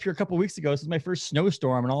just moved up here a couple of weeks ago. This is my first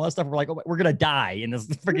snowstorm and all that stuff. We're like, oh, we're going to die in this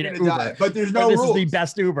freaking Uber. Die. But there's no rules. This is the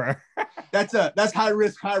best Uber. That's high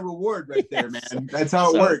risk, high reward right there, man. That's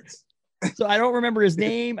how it works. So I don't remember his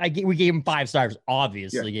name. We gave him 5 stars.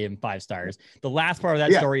 Obviously, gave him 5 stars. The last part of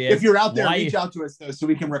that story is, if you're out there, reach out to us though, so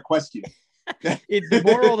we can request you. The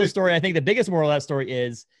moral of the story, I think the biggest moral of that story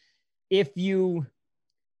is, if you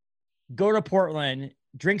go to Portland,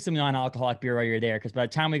 drink some non-alcoholic beer while you're there, because by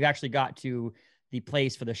the time we actually got to the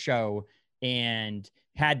place for the show and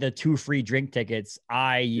had the 2 free drink tickets,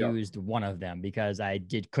 I Yep. used one of them because I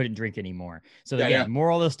couldn't drink anymore. So Yeah, again, yeah.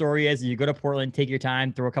 moral of the story is you go to Portland, take your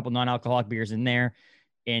time, throw a couple non-alcoholic beers in there,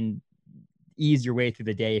 and ease your way through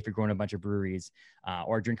the day if you're going to a bunch of breweries,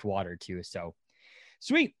 or drink water too. So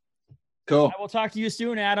sweet. Cool. I will talk to you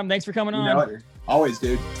soon, Adam. Thanks for coming You know on. it. Always,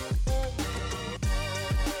 dude.